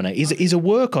McTominay. He's a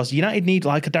workhorse. United need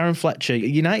like a Darren Fletcher.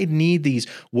 United need these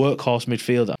workhorse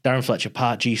midfielder. Darren Fletcher,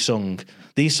 Park Ji-sung.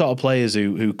 These sort of players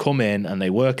who come in and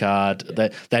they work hard.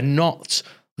 They're not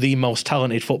the most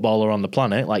talented footballer on the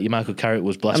planet. Like your Michael Carrick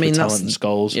was blessed with talent and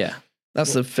goals. Yeah,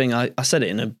 that's the thing. I said it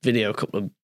in a video a couple of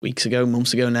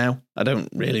months ago now. I don't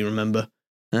really remember.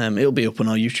 It'll be up on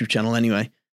our YouTube channel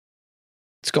anyway.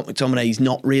 Scott McTominay, he's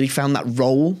not really found that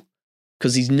role.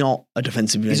 Because he's not a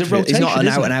defensive midfielder. He's not an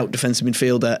out-and-out defensive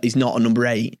midfielder. He's not a number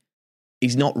 8.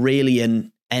 He's not really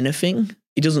an anything.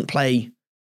 He doesn't play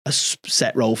a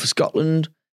set role for Scotland.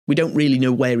 We don't really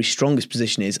know where his strongest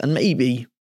position is. And maybe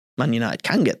Man United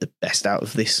can get the best out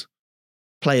of this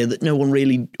player that no one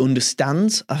really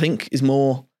understands, I think, is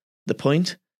more the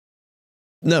point.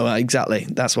 No, exactly.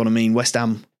 That's what I mean. West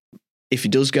Ham, if he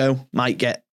does go, might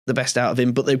get the best out of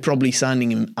him, but they're probably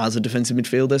signing him as a defensive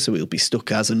midfielder, so he'll be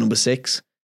stuck as a number 6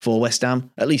 for West Ham,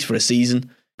 at least for a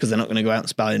season, because they're not going to go out and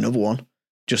spy another one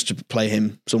just to play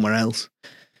him somewhere else.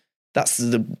 That's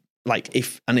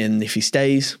if he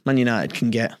stays, Man United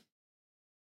can get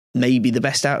maybe the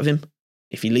best out of him.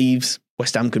 If he leaves,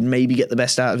 West Ham could maybe get the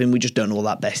best out of him. We just don't know what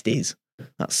that best is.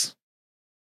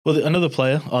 Another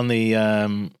player on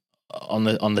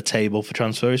the table for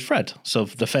transfer is Fred. So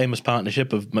the famous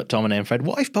partnership of McTominay and Fred.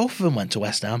 What if both of them went to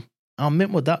West Ham? How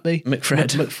mint would that be?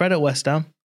 McFred at West Ham,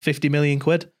 50 million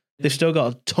quid. They've still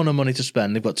got a ton of money to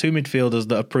spend. They've got 2 midfielders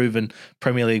that are proven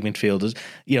Premier League midfielders.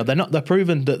 You know, they're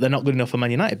proven that they're not good enough for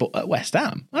Man United, but at West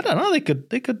Ham, I don't know, they could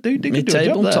do a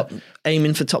job there.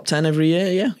 Aiming for top 10 every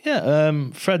year, yeah. Yeah,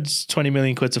 Fred's 20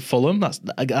 million quid to Fulham. That's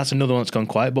another one that's gone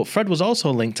quiet. But Fred was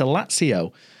also linked to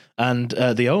Lazio. And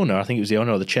the owner, I think it was the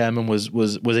owner or the chairman, was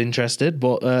interested,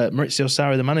 but Maurizio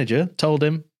Sarri, the manager, told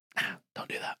him, don't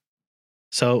do that.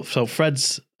 So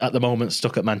Fred's at the moment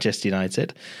stuck at Manchester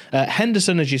United.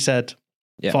 Henderson, as you said,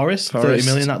 Forest, 30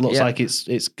 million. That looks like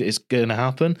it's going to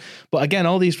happen. But again,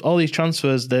 all these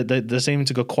transfers, they're seeming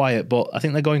to go quiet. But I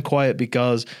think they're going quiet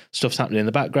because stuff's happening in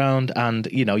the background, and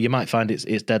you might find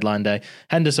it's deadline day.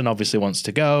 Henderson obviously wants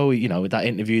to go. With that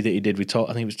interview that he did with I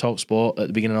think it was TalkSport at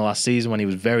the beginning of last season, when he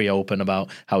was very open about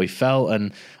how he felt,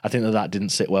 and I think that didn't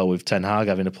sit well with Ten Hag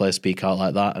having a player speak out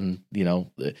like that. And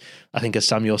I think as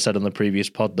Samuel said on the previous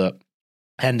pod that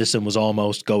Henderson was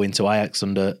almost going to Ajax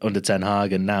under Ten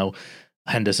Hag, and now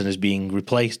Henderson is being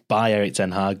replaced by Erik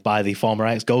Ten Hag, by the former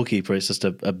Ajax goalkeeper. It's just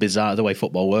a bizarre, the way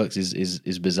football works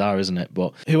is bizarre, isn't it?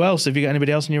 But who else? Have you got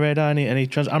anybody else on your radar? Any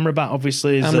Amrabat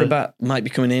obviously is... Amrabat might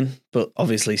be coming in, but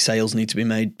obviously sales need to be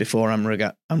made before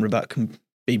Amrabat can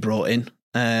be brought in.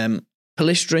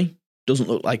 Pellistri doesn't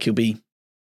look like he'll be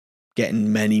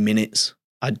getting many minutes.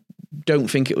 I don't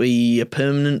think it'll be a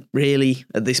permanent, really,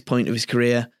 at this point of his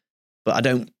career, but I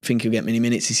don't think he'll get many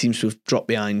minutes. He seems to have dropped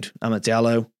behind Amad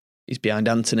Diallo. He's behind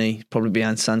Anthony, probably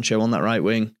behind Sancho on that right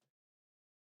wing.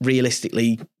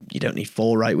 Realistically, you don't need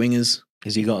 4 right wingers.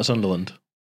 Has he got to Sunderland?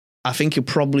 I think he'll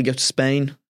probably go to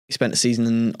Spain. He spent a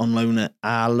season on loan at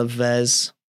Alaves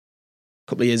a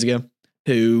couple of years ago,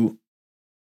 who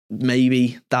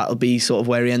maybe that'll be sort of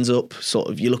where he ends up. Sort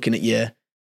of, you're looking at your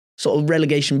sort of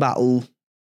relegation battle,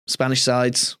 Spanish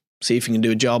sides, see if he can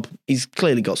do a job. He's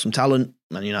clearly got some talent.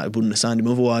 Man United wouldn't have signed him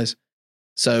otherwise.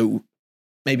 So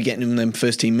maybe getting him them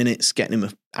first team minutes, getting him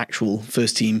an actual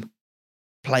first team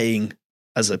playing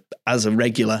as a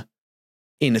regular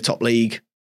in a top league.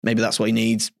 Maybe that's what he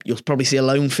needs. You'll probably see a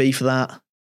loan fee for that.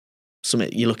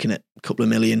 You're looking at a couple of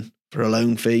million for a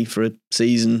loan fee for a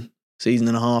season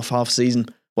and a half season,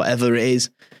 whatever it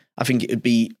is. I think it would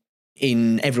be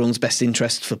in everyone's best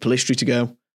interest for Pellistri to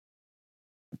go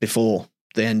before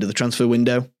the end of the transfer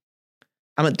window.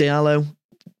 Amad Diallo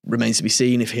remains to be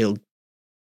seen if he'll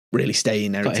really stay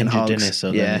in Erik Ten Hag's.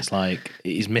 So then it's like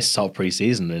he's missed all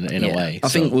pre-season in a way. I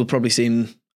think we'll probably see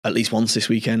him at least once this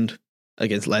weekend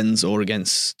against Lens or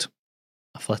against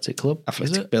Athletic Club.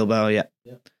 Athletic Bilbao, yeah.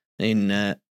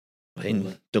 In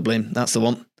Dublin. That's the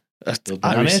one.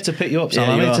 I'm here to pick you up,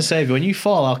 Sam. I'm here to save you. When you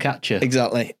fall, I'll catch you.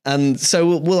 Exactly. And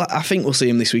so I think we'll see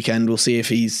him this weekend. We'll see if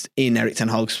he's in Erik Ten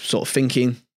Hag's sort of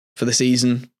thinking for the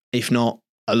season. If not,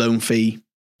 a loan fee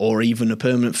or even a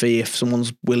permanent fee if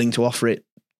someone's willing to offer it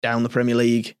down the Premier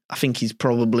League. I think he's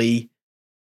probably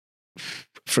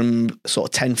from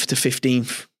sort of 10th to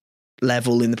 15th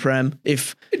level in the Prem.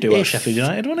 If Sheffield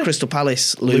United, wouldn't it? Crystal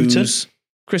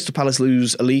Palace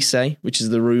lose Elise, which is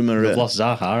the rumour. They've lost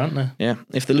Zaha, haven't they? Yeah.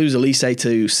 If they lose Elise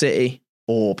to City,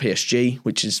 or PSG,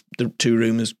 which is the two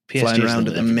rumours flying around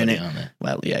at the minute.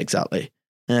 Well, yeah, exactly.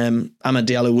 Amad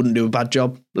Diallo wouldn't do a bad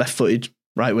job. Left-footed,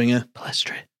 right winger.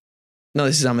 Palestri. No,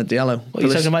 this is Amad Diallo. What,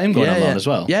 you're talking about him going on loan as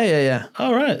well? Yeah.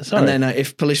 Oh, right. Sorry. And then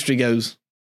if Palestri goes,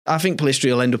 I think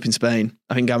Palestri will end up in Spain.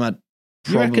 I think Amad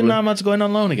You reckon Amad's going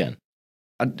on loan again?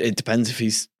 It depends if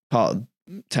he's part of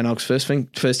Ten Hag's first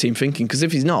team thinking, because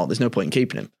if he's not, there's no point in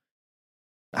keeping him.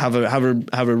 Have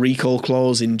a recall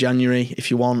clause in January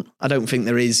if you want. I don't think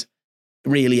there is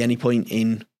really any point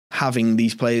in having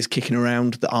these players kicking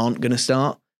around that aren't going to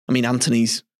start. I mean,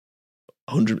 Anthony's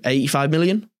 185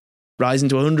 million, rising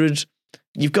to 100.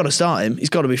 You've got to start him. He's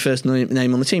got to be first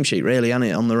name on the team sheet, really, hasn't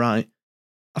it, on the right?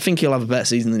 I think he'll have a better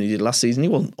season than he did last season. He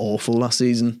wasn't awful last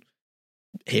season.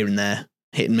 Here and there,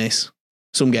 hit and miss.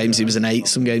 Some games he was an 8,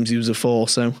 some games he was a 4.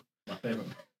 So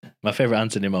my favourite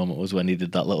Anthony moment was when he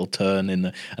did that little turn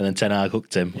and then Ten Hag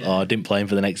hooked him. Yeah. Oh, didn't play him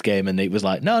for the next game, and he was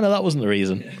like, no, that wasn't the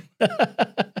reason. Yeah.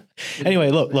 Anyway,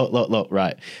 look.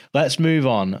 Right, let's move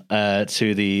on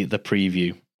to the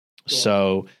preview.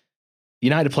 So,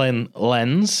 United playing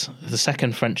Lens, the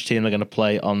second French team they're going to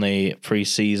play on the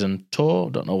pre-season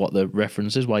tour. Don't know what the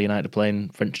reference is. Why United are playing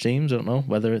French teams? I don't know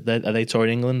whether are they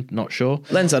touring England. Not sure.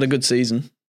 Lens had a good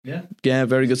season. Yeah,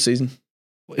 very good season.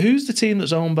 Who's the team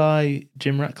that's owned by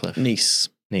Jim Ratcliffe? Nice.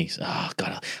 Oh,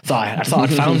 God. I thought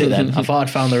I'd found it then. I thought I'd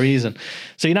found the reason.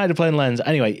 So United playing Lens.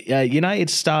 Anyway, United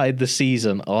started the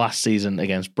season last season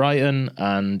against Brighton,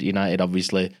 and United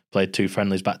obviously played 2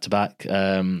 friendlies back-to-back.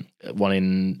 One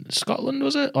in Scotland,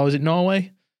 was it? Or was it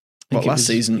Norway? Last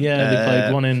season? Yeah, they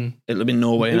played one in... It'll have been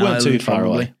Norway and Ireland, too far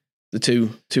probably. Away. The two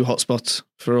hotspots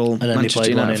for all and then Manchester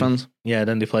United fans. Yeah,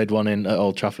 then they played one in at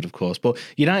Old Trafford, of course. But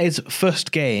United's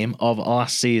first game of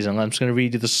last season, I'm just going to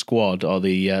read you the squad or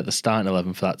the starting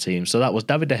 11 for that team. So that was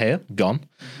David De Gea, gone.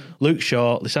 Mm-hmm. Luke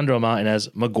Shaw, Lisandro Martinez,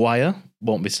 Maguire,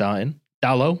 won't be starting.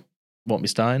 Dallo, won't be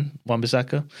starting.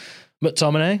 Wan-Bissaka.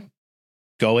 McTominay,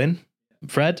 go in.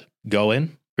 Fred, go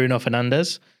in. Bruno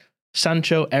Fernandes.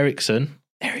 Sancho, Eriksen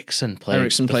played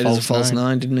as a false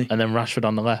 9, didn't he? And then Rashford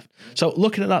on the left. So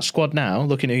looking at that squad now,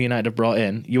 looking at who United have brought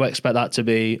in, you expect that to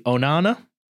be Onana?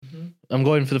 Mm-hmm. I'm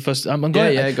going for the first... Go on.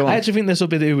 I actually think this will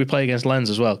be who we play against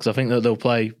Lens as well, because I think that they'll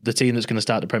play the team that's going to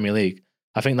start the Premier League.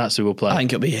 I think that's who we'll play. I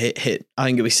think it'll be hit. I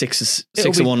think it'll be 6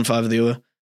 of one, 5 of the other.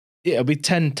 Yeah, it'll be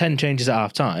 10 changes at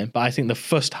half time, but I think the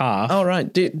first half... Oh,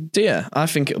 right. Dear, I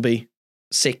think it'll be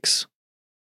 6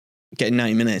 getting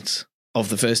 90 minutes of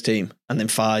the first team, and then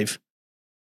 5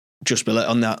 just below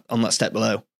on that step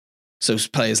below. So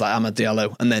players like Amad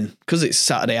Diallo, and then because it's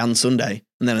Saturday and Sunday,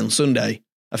 and then on Sunday,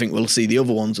 I think we'll see the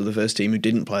other ones of the first team who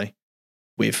didn't play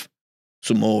with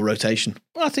some more rotation.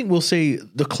 Well, I think we'll see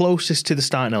the closest to the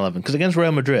starting 11, because against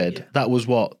Real Madrid, that was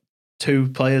what, 2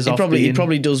 players off. He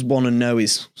probably does want to know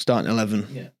his starting 11.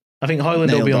 Yeah. I think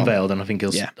Hojlund will be unveiled, and I think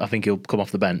he'll come off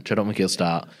the bench. I don't think he'll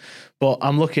start. But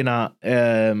I'm looking at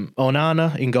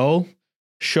Onana in goal.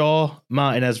 Shaw,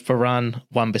 Martinez, Varane,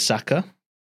 Wan-Bissaka.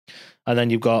 And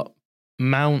then you've got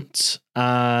Mount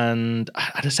and...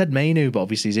 I'd have said Mainu, but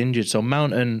obviously he's injured. So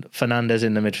Mount and Fernandes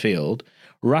in the midfield.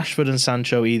 Rashford and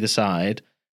Sancho either side.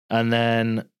 And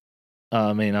then...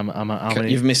 how many...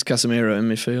 You've missed Casemiro in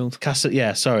midfield.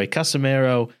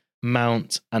 Casemiro,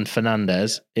 Mount and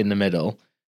Fernandes in the middle.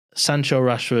 Sancho,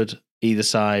 Rashford either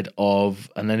side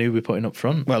of... And then who are we putting up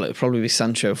front? Well, it'll probably be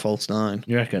Sancho, false 9.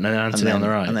 You reckon? And then Anthony on the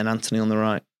right? And then Anthony on the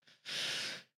right.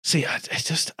 See, I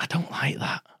don't like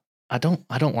that. I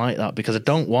don't like that, because I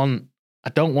don't want...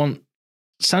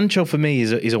 Sancho for me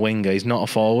is a winger. He's not a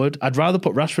forward. I'd rather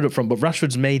put Rashford up front, but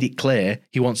Rashford's made it clear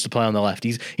he wants to play on the left.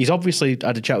 He's obviously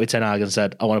had a chat with Ten Hag and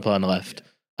said, I want to play on the left.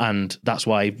 And that's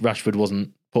why Rashford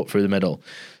wasn't put through the middle.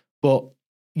 But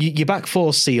your back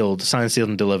 4 signed, sealed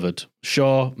and delivered.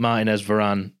 Shaw, Martinez,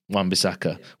 Varane,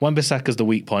 Wan-Bissaka. Wan-Bissaka's the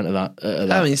weak point of that.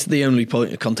 I mean, it's the only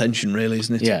point of contention, really,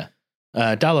 isn't it? Yeah.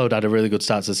 Dallo had a really good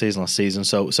start to the season last season,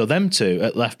 so them two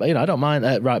at left, I don't mind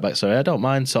right back. Sorry, I don't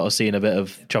mind sort of seeing a bit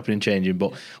of chopping and changing.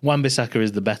 But Wan-Bissaka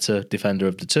is the better defender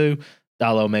of the two.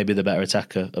 Dallo may be the better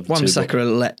attacker of the two.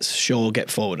 Wan-Bissaka lets Shaw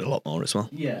get forward a lot more as well.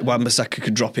 Yeah, Wan-Bissaka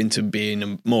could drop into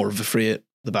being more of a free at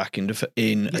the back in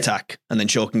attack, and then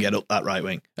Shaw can get up that right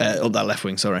wing, up that left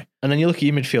wing. Sorry. And then you look at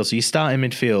your midfield. So you start in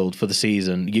midfield for the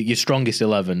season. Your strongest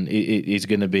 11 is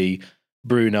going to be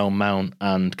Bruno, Mount,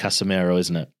 and Casemiro,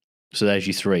 isn't it? So there's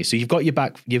your 3. So you've got your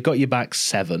back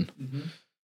 7. Mm-hmm.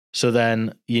 So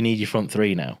then you need your front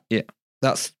 3 now. Yeah,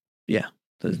 that's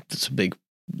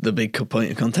the big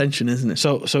point of contention, isn't it?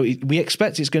 So we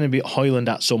expect it's going to be Hojlund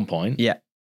at some point. Yeah,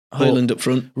 Hojlund up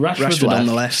front, Rashford left, on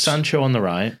the left, Sancho on the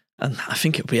right, and I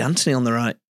think it'll be Anthony on the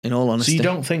right. in all honesty. So you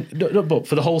don't think, but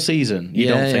for the whole season, you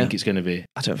don't think it's going to be?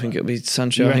 I don't think it'll be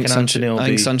Sancho. I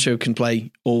think Sancho can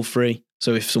play all three.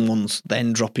 So if someone's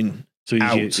then dropping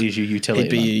he's your utility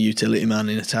he'd be a utility man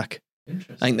in attack. I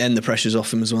think then the pressure's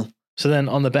off him as well. So then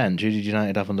on the bench, who did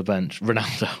United have on the bench?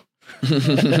 Ronaldo.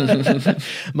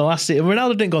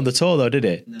 Ronaldo didn't go on the tour though, did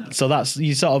it? No. So that's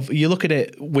you look at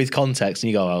it with context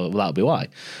and you go, oh, well, that'll be why.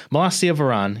 Malacia,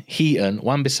 Varane, Heaton,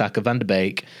 Wan-Bissaka, Van de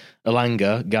Beek,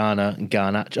 Elanga,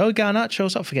 Garnacho. Oh, Garnacho,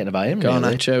 stop forgetting about him.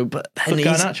 Garnacho, really. But then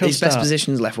his best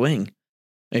position is left wing.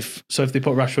 If they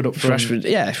put Rashford up front,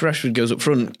 if Rashford goes up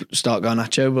front, start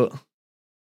Garnacho. But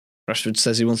Rashford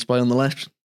says he wants to play on the left.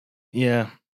 Yeah,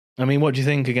 I mean, what do you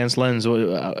think against Lens? Who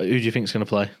do you think is going to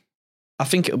play? I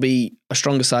think it'll be a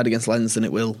stronger side against Lens than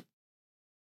it will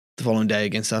the following day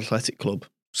against Athletic Club.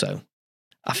 So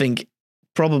I think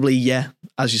probably,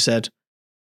 as you said,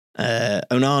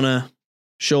 Onana,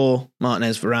 Shaw,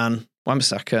 Martinez, Varane,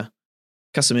 Wan-Bissaka,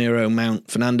 Casemiro, Mount,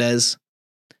 Fernandes,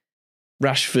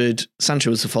 Rashford,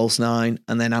 Sancho as the false nine,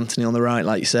 and then Anthony on the right,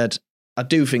 like you said. I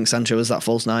do think Sancho is that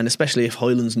false nine, especially if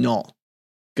Hojlund's not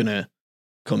going to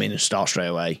come in and start straight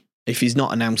away. If he's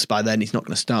not announced by then, he's not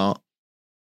going to start.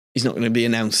 He's not going to be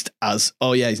announced as,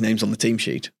 oh yeah, his name's on the team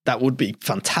sheet. That would be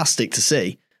fantastic to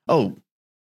see. Oh,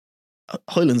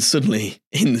 Hojlund's suddenly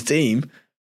in the team.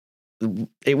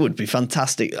 It would be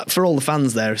fantastic for all the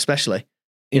fans there, especially.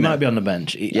 He might be on the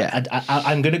bench.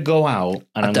 I'm going to go out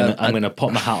and I'm going to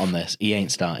put my hat on this. He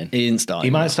ain't starting. He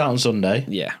might start on Sunday.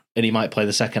 Yeah. And he might play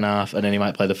the second half and then he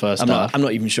might play the first half. I'm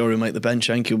not even sure he'll make the bench.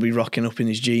 I think he'll be rocking up in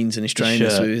his jeans and his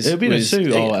trainers. It'll be in a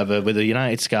suit or whatever with a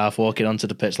United scarf walking onto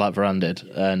the pitch like Varane did.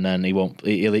 And then he won't,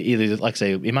 either, like I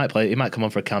say, he might come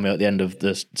on for a cameo at the end of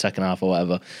the second half or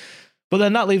whatever. But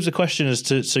then that leaves the question as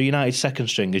to, so United's second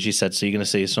string, as you said, so you're going to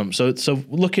see some. So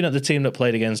looking at the team that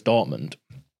played against Dortmund,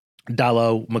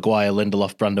 Dalot, Maguire,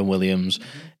 Lindelof, Brandon Williams,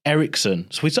 Eriksen.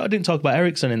 So we sort of didn't talk about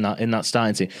Eriksen in that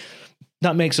starting team.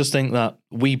 That makes us think that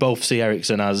we both see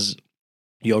Eriksen as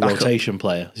your rotation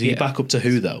player. So you back up to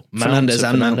who though? Fernandes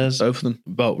and Mount, both of them.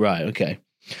 Both, right, okay.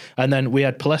 And then we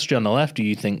had Palestri on the left, who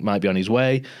you think might be on his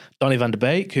way. Donny van de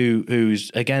Beek,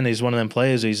 who's again is one of them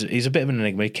players. He's a bit of an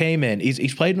enigma. He came in.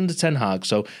 He's played under Ten Hag,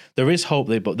 so there is hope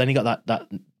there. But then he got that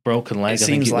broken leg. It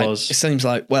seems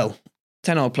like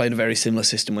Ten Hag played a very similar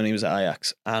system when he was at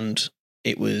Ajax, and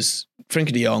it was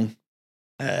Frenkie de Jong,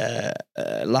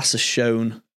 Lasse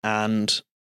Schöne, and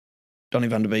Donny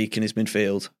van de Beek in his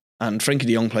midfield. And Frenkie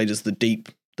de Jong played as the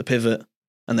pivot,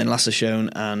 and then Lasse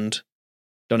Schöne and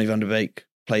Donny van de Beek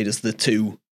played as the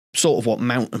two, sort of what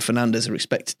Mount and Fernandes are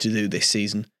expected to do this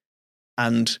season.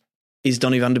 And is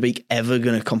Donny van de Beek ever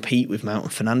going to compete with Mount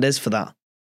and Fernandes for that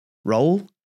role?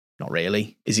 Not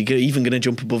really. Is he even going to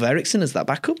jump above Eriksen as that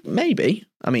backup? Maybe.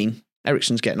 I mean,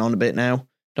 Eriksen's getting on a bit now.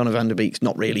 Donny van de Beek's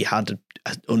not really had an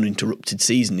uninterrupted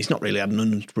season. He's not really had an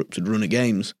uninterrupted run of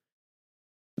games.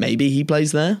 Maybe he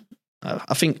plays there.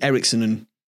 I think Eriksen and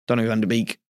Donny van de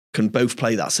Beek can both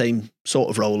play that same sort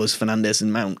of role as Fernandes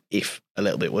and Mount, if a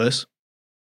little bit worse.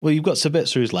 Well, you've got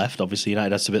Sabitzer who's left. Obviously,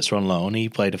 United had Sabitzer on loan. He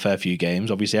played a fair few games.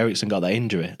 Obviously, Eriksen got that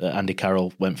injury. Andy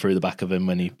Carroll went through the back of him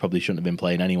when he probably shouldn't have been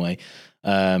playing anyway.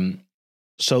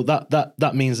 So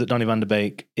that means that Donny van de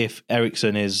Beek, if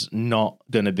Eriksen is not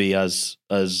going to be as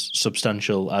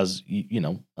substantial as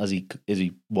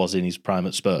he was in his prime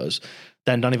at Spurs,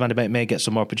 then Donny van de Beek may get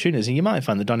some more opportunities. And you might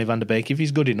find that Donny van de Beek, if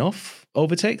he's good enough,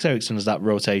 overtakes Eriksen as that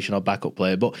rotation or backup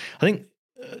player. But I think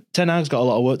Ten Hag's got a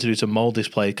lot of work to do to mould this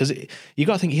player, because you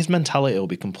got to think his mentality will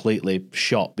be completely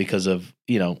shot because of,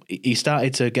 he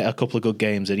started to get a couple of good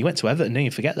games and he went to Everton. Didn't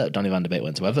you forget that Donny van de Beek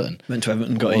went to Everton?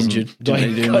 Got injured. Got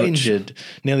injured,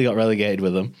 nearly got relegated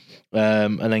with them,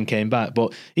 and then came back.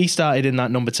 But he started in that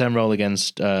number 10 role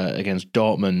against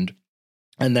Dortmund,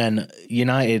 and then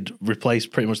United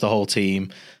replaced pretty much the whole team.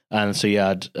 And so you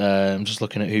had, I'm just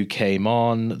looking at who came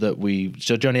on.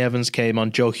 So Johnny Evans came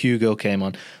on, Joe Hugo came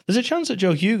on. There's a chance that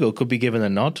Joe Hugo could be given a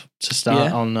nod to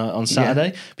start on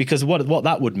Saturday, because what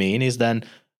that would mean is then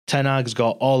Ten Hag's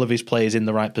got all of his players in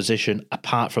the right position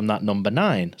apart from that number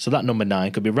 9. So that number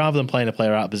 9 could be, rather than playing a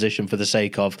player out of position for the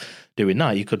sake of doing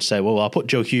that, you could say, well, I'll put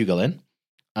Joe Hugo in,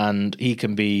 and he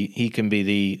can be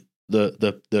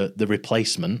the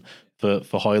replacement for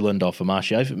Hojlund or for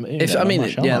Martial.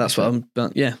 That's what I'm.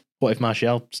 What if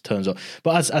Martial turns up?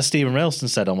 But as Stephen Railston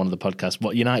said on one of the podcasts,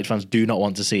 what United fans do not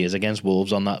want to see is against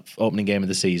Wolves on that opening game of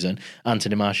the season,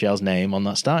 Anthony Martial's name on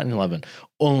that starting 11,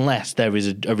 unless there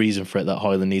is a reason for it that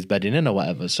Hojlund needs bedding in or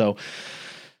whatever. So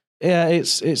yeah,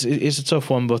 it's a tough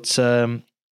one. But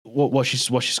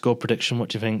what's your score prediction? What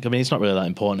do you think? I mean, it's not really that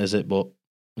important, is it? But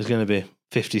there's going to be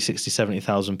 50, 60,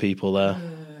 70,000 people there.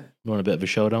 We want a bit of a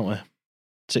show, don't we?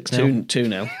 6-0.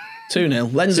 2-0.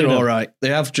 2-0. Lens are 2-0. all right. They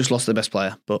have just lost their best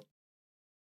player, but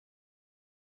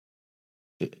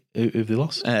Who've they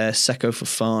lost? Seko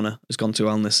Fofana has gone to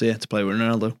Al Nassr to play with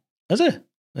Ronaldo. Has it?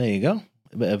 There you go.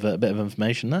 A bit of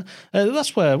information there.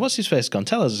 That's where what's his face gone?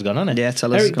 Tellers has gone, hasn't it? Yeah,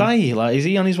 Tellers Eric Bailly, like, is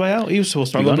he on his way out? He was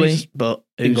supposed to probably, be gone. but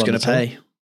Didn't who's go on going to the pay?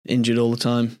 Injured all the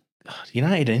time. God,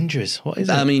 United injuries. What is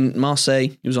it? I mean, Marseille.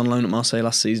 He was on loan at Marseille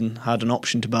last season. Had an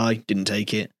option to buy, didn't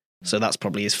take it. So that's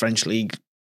probably his French league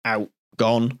out,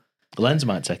 gone. Lens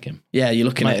might take him. Yeah, you're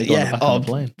looking Might at go on the back of the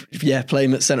plane. Yeah, play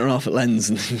him at centre half at Lens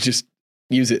and just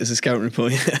use it as a scouting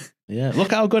report. Yeah,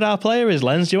 look how good our player is,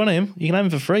 Lens. Do you want him? You can have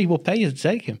him for free. We'll pay you to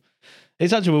take him.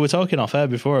 It's actually, we were talking off air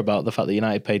before about the fact that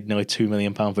United paid nearly £2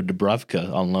 million for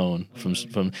Dubravka on loan from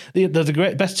the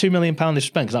great best £2 million they've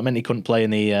spent, because that meant he couldn't play in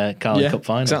the Carling Cup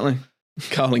final. Exactly.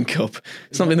 Carling Cup.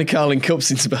 It's not been the Carling Cup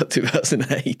since about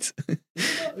 2008.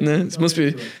 No,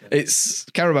 it's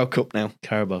Carabao Cup now.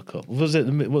 Carabao Cup. What was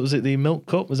it? The Milk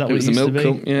Cup? Was that what was it the used Milk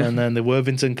to be? Cup, yeah. And then the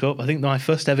Worthington Cup. I think my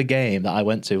first ever game that I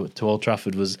went to Old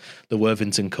Trafford was the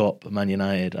Worthington Cup, Man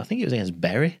United. I think it was against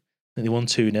Bury. I think they won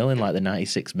 2-0 in like the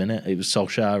 96th minute. It was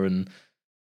Solskjaer and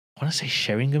I want to say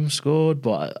Sheringham scored,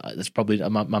 but it's probably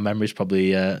my memory's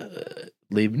probably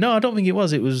leaving. No, I don't think it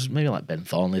was. It was maybe like Ben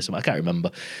Thornley or something. I can't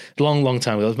remember. Long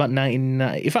time ago. It was about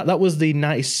 1990. In fact, that was the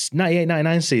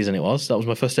 98-99 season. It was. That was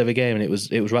my first ever game, and it was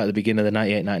right at the beginning of the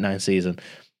 98-99 season.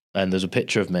 And there's a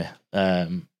picture of me.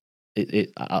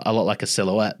 I look like a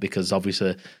silhouette because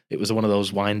obviously it was one of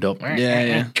those wind up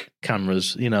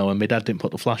cameras, and my dad didn't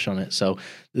put the flash on it. So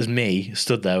there's me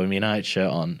stood there with my United shirt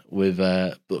on with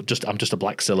I'm just a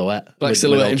black silhouette.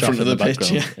 In front of the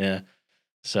pitch. Yeah.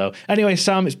 So anyway,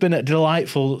 Sam, it's been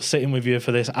delightful sitting with you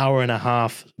for this hour and a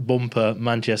half bumper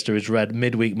Manchester is Red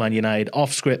midweek Man United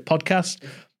off script podcast.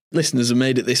 Listeners have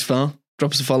made it this far.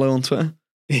 Drop us a follow on Twitter.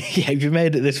 Yeah, if you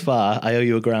made it this far, I owe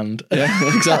you £1,000.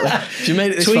 Yeah, exactly. If you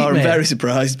made it this Tweet far, me, I'm very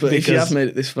surprised. But if you because have made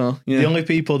it this far, the only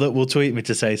people that will tweet me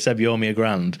to say, Seb, you owe me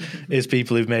 £1,000 is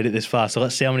people who've made it this far. So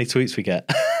let's see how many tweets we get.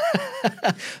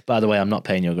 By the way, I'm not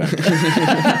paying you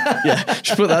 £1,000. Yeah,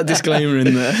 just put that disclaimer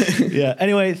in there. Yeah.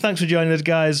 Anyway, thanks for joining us,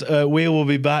 guys. We will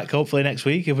be back hopefully next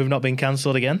week if we've not been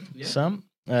cancelled again. Yeah. Sam.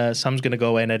 Sam's going to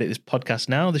go away and edit this podcast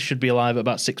now. This should be live at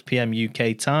about 6 p.m.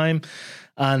 UK time.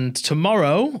 And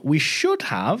tomorrow we should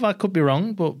have, I could be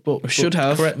wrong, but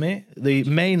correct me, the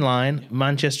main line,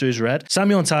 Manchester is Red.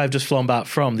 Samuel and Ty have just flown back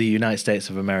from the United States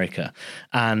of America,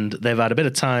 and they've had a bit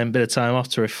of time off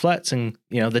to reflect. And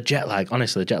the jet lag,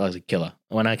 honestly, the jet lag's a killer.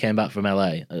 When I came back from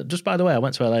LA, just by the way, I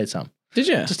went to LA, Sam. Did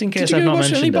you? Just in case I've not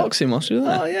mentioned it. Did you watch any boxing whilst you were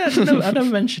there? Oh yeah, I never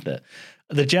mentioned it.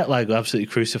 The jet lag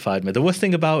absolutely crucified me. The worst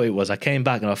thing about it was I came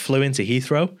back and I flew into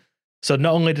Heathrow. So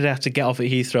not only did I have to get off at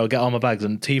Heathrow, get all my bags,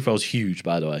 and Heathrow's huge,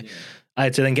 by the way. Yeah. I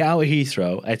had to then get out of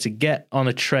Heathrow. I had to get on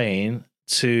a train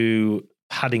to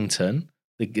Paddington,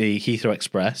 the Heathrow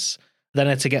Express. Then I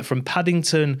had to get from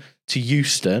Paddington to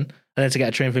Euston, and then to get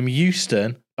a train from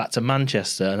Euston back to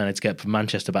Manchester, and then I had to get from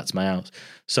Manchester back to my house.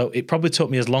 So it probably took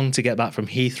me as long to get back from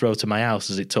Heathrow to my house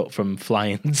as it took from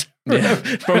flying to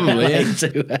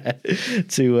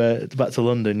back to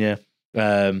London, yeah.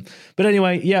 But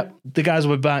anyway, the guys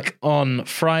will be back on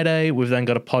Friday. We've then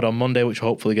got a pod on Monday, which we're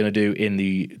hopefully going to do in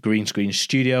the green screen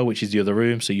studio, which is the other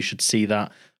room. So you should see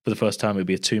that for the first time. It'll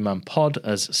be a 2-man pod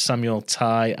as Samuel,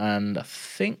 Ty, and I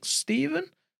think Stephen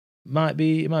might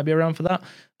be around for that.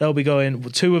 They'll be going.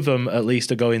 2 of them at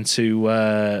least are going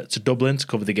to Dublin to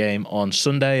cover the game on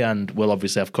Sunday, and we'll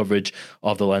obviously have coverage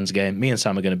of the Lens game. Me and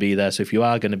Sam are going to be there. So if you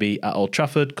are going to be at Old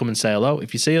Trafford, come and say hello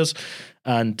if you see us.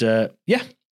 And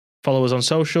follow us on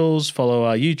socials, follow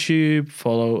our YouTube,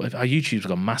 our YouTube's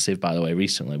gone massive, by the way,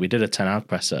 recently. We did a 10-hour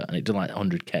presser and it did like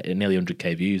nearly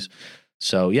 100k views.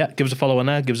 So give us a follow on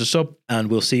there, give us a sub, and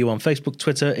we'll see you on Facebook,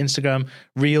 Twitter, Instagram,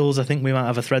 Reels. I think we might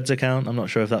have a Threads account. I'm not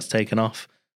sure if that's taken off.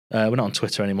 We're not on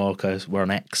Twitter anymore because we're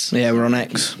on X. Yeah, we're on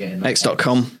X.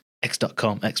 X.com.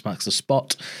 X.com. X marks the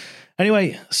spot.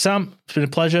 Anyway, Sam, it's been a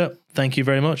pleasure. Thank you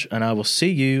very much, and I will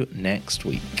see you next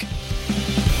week.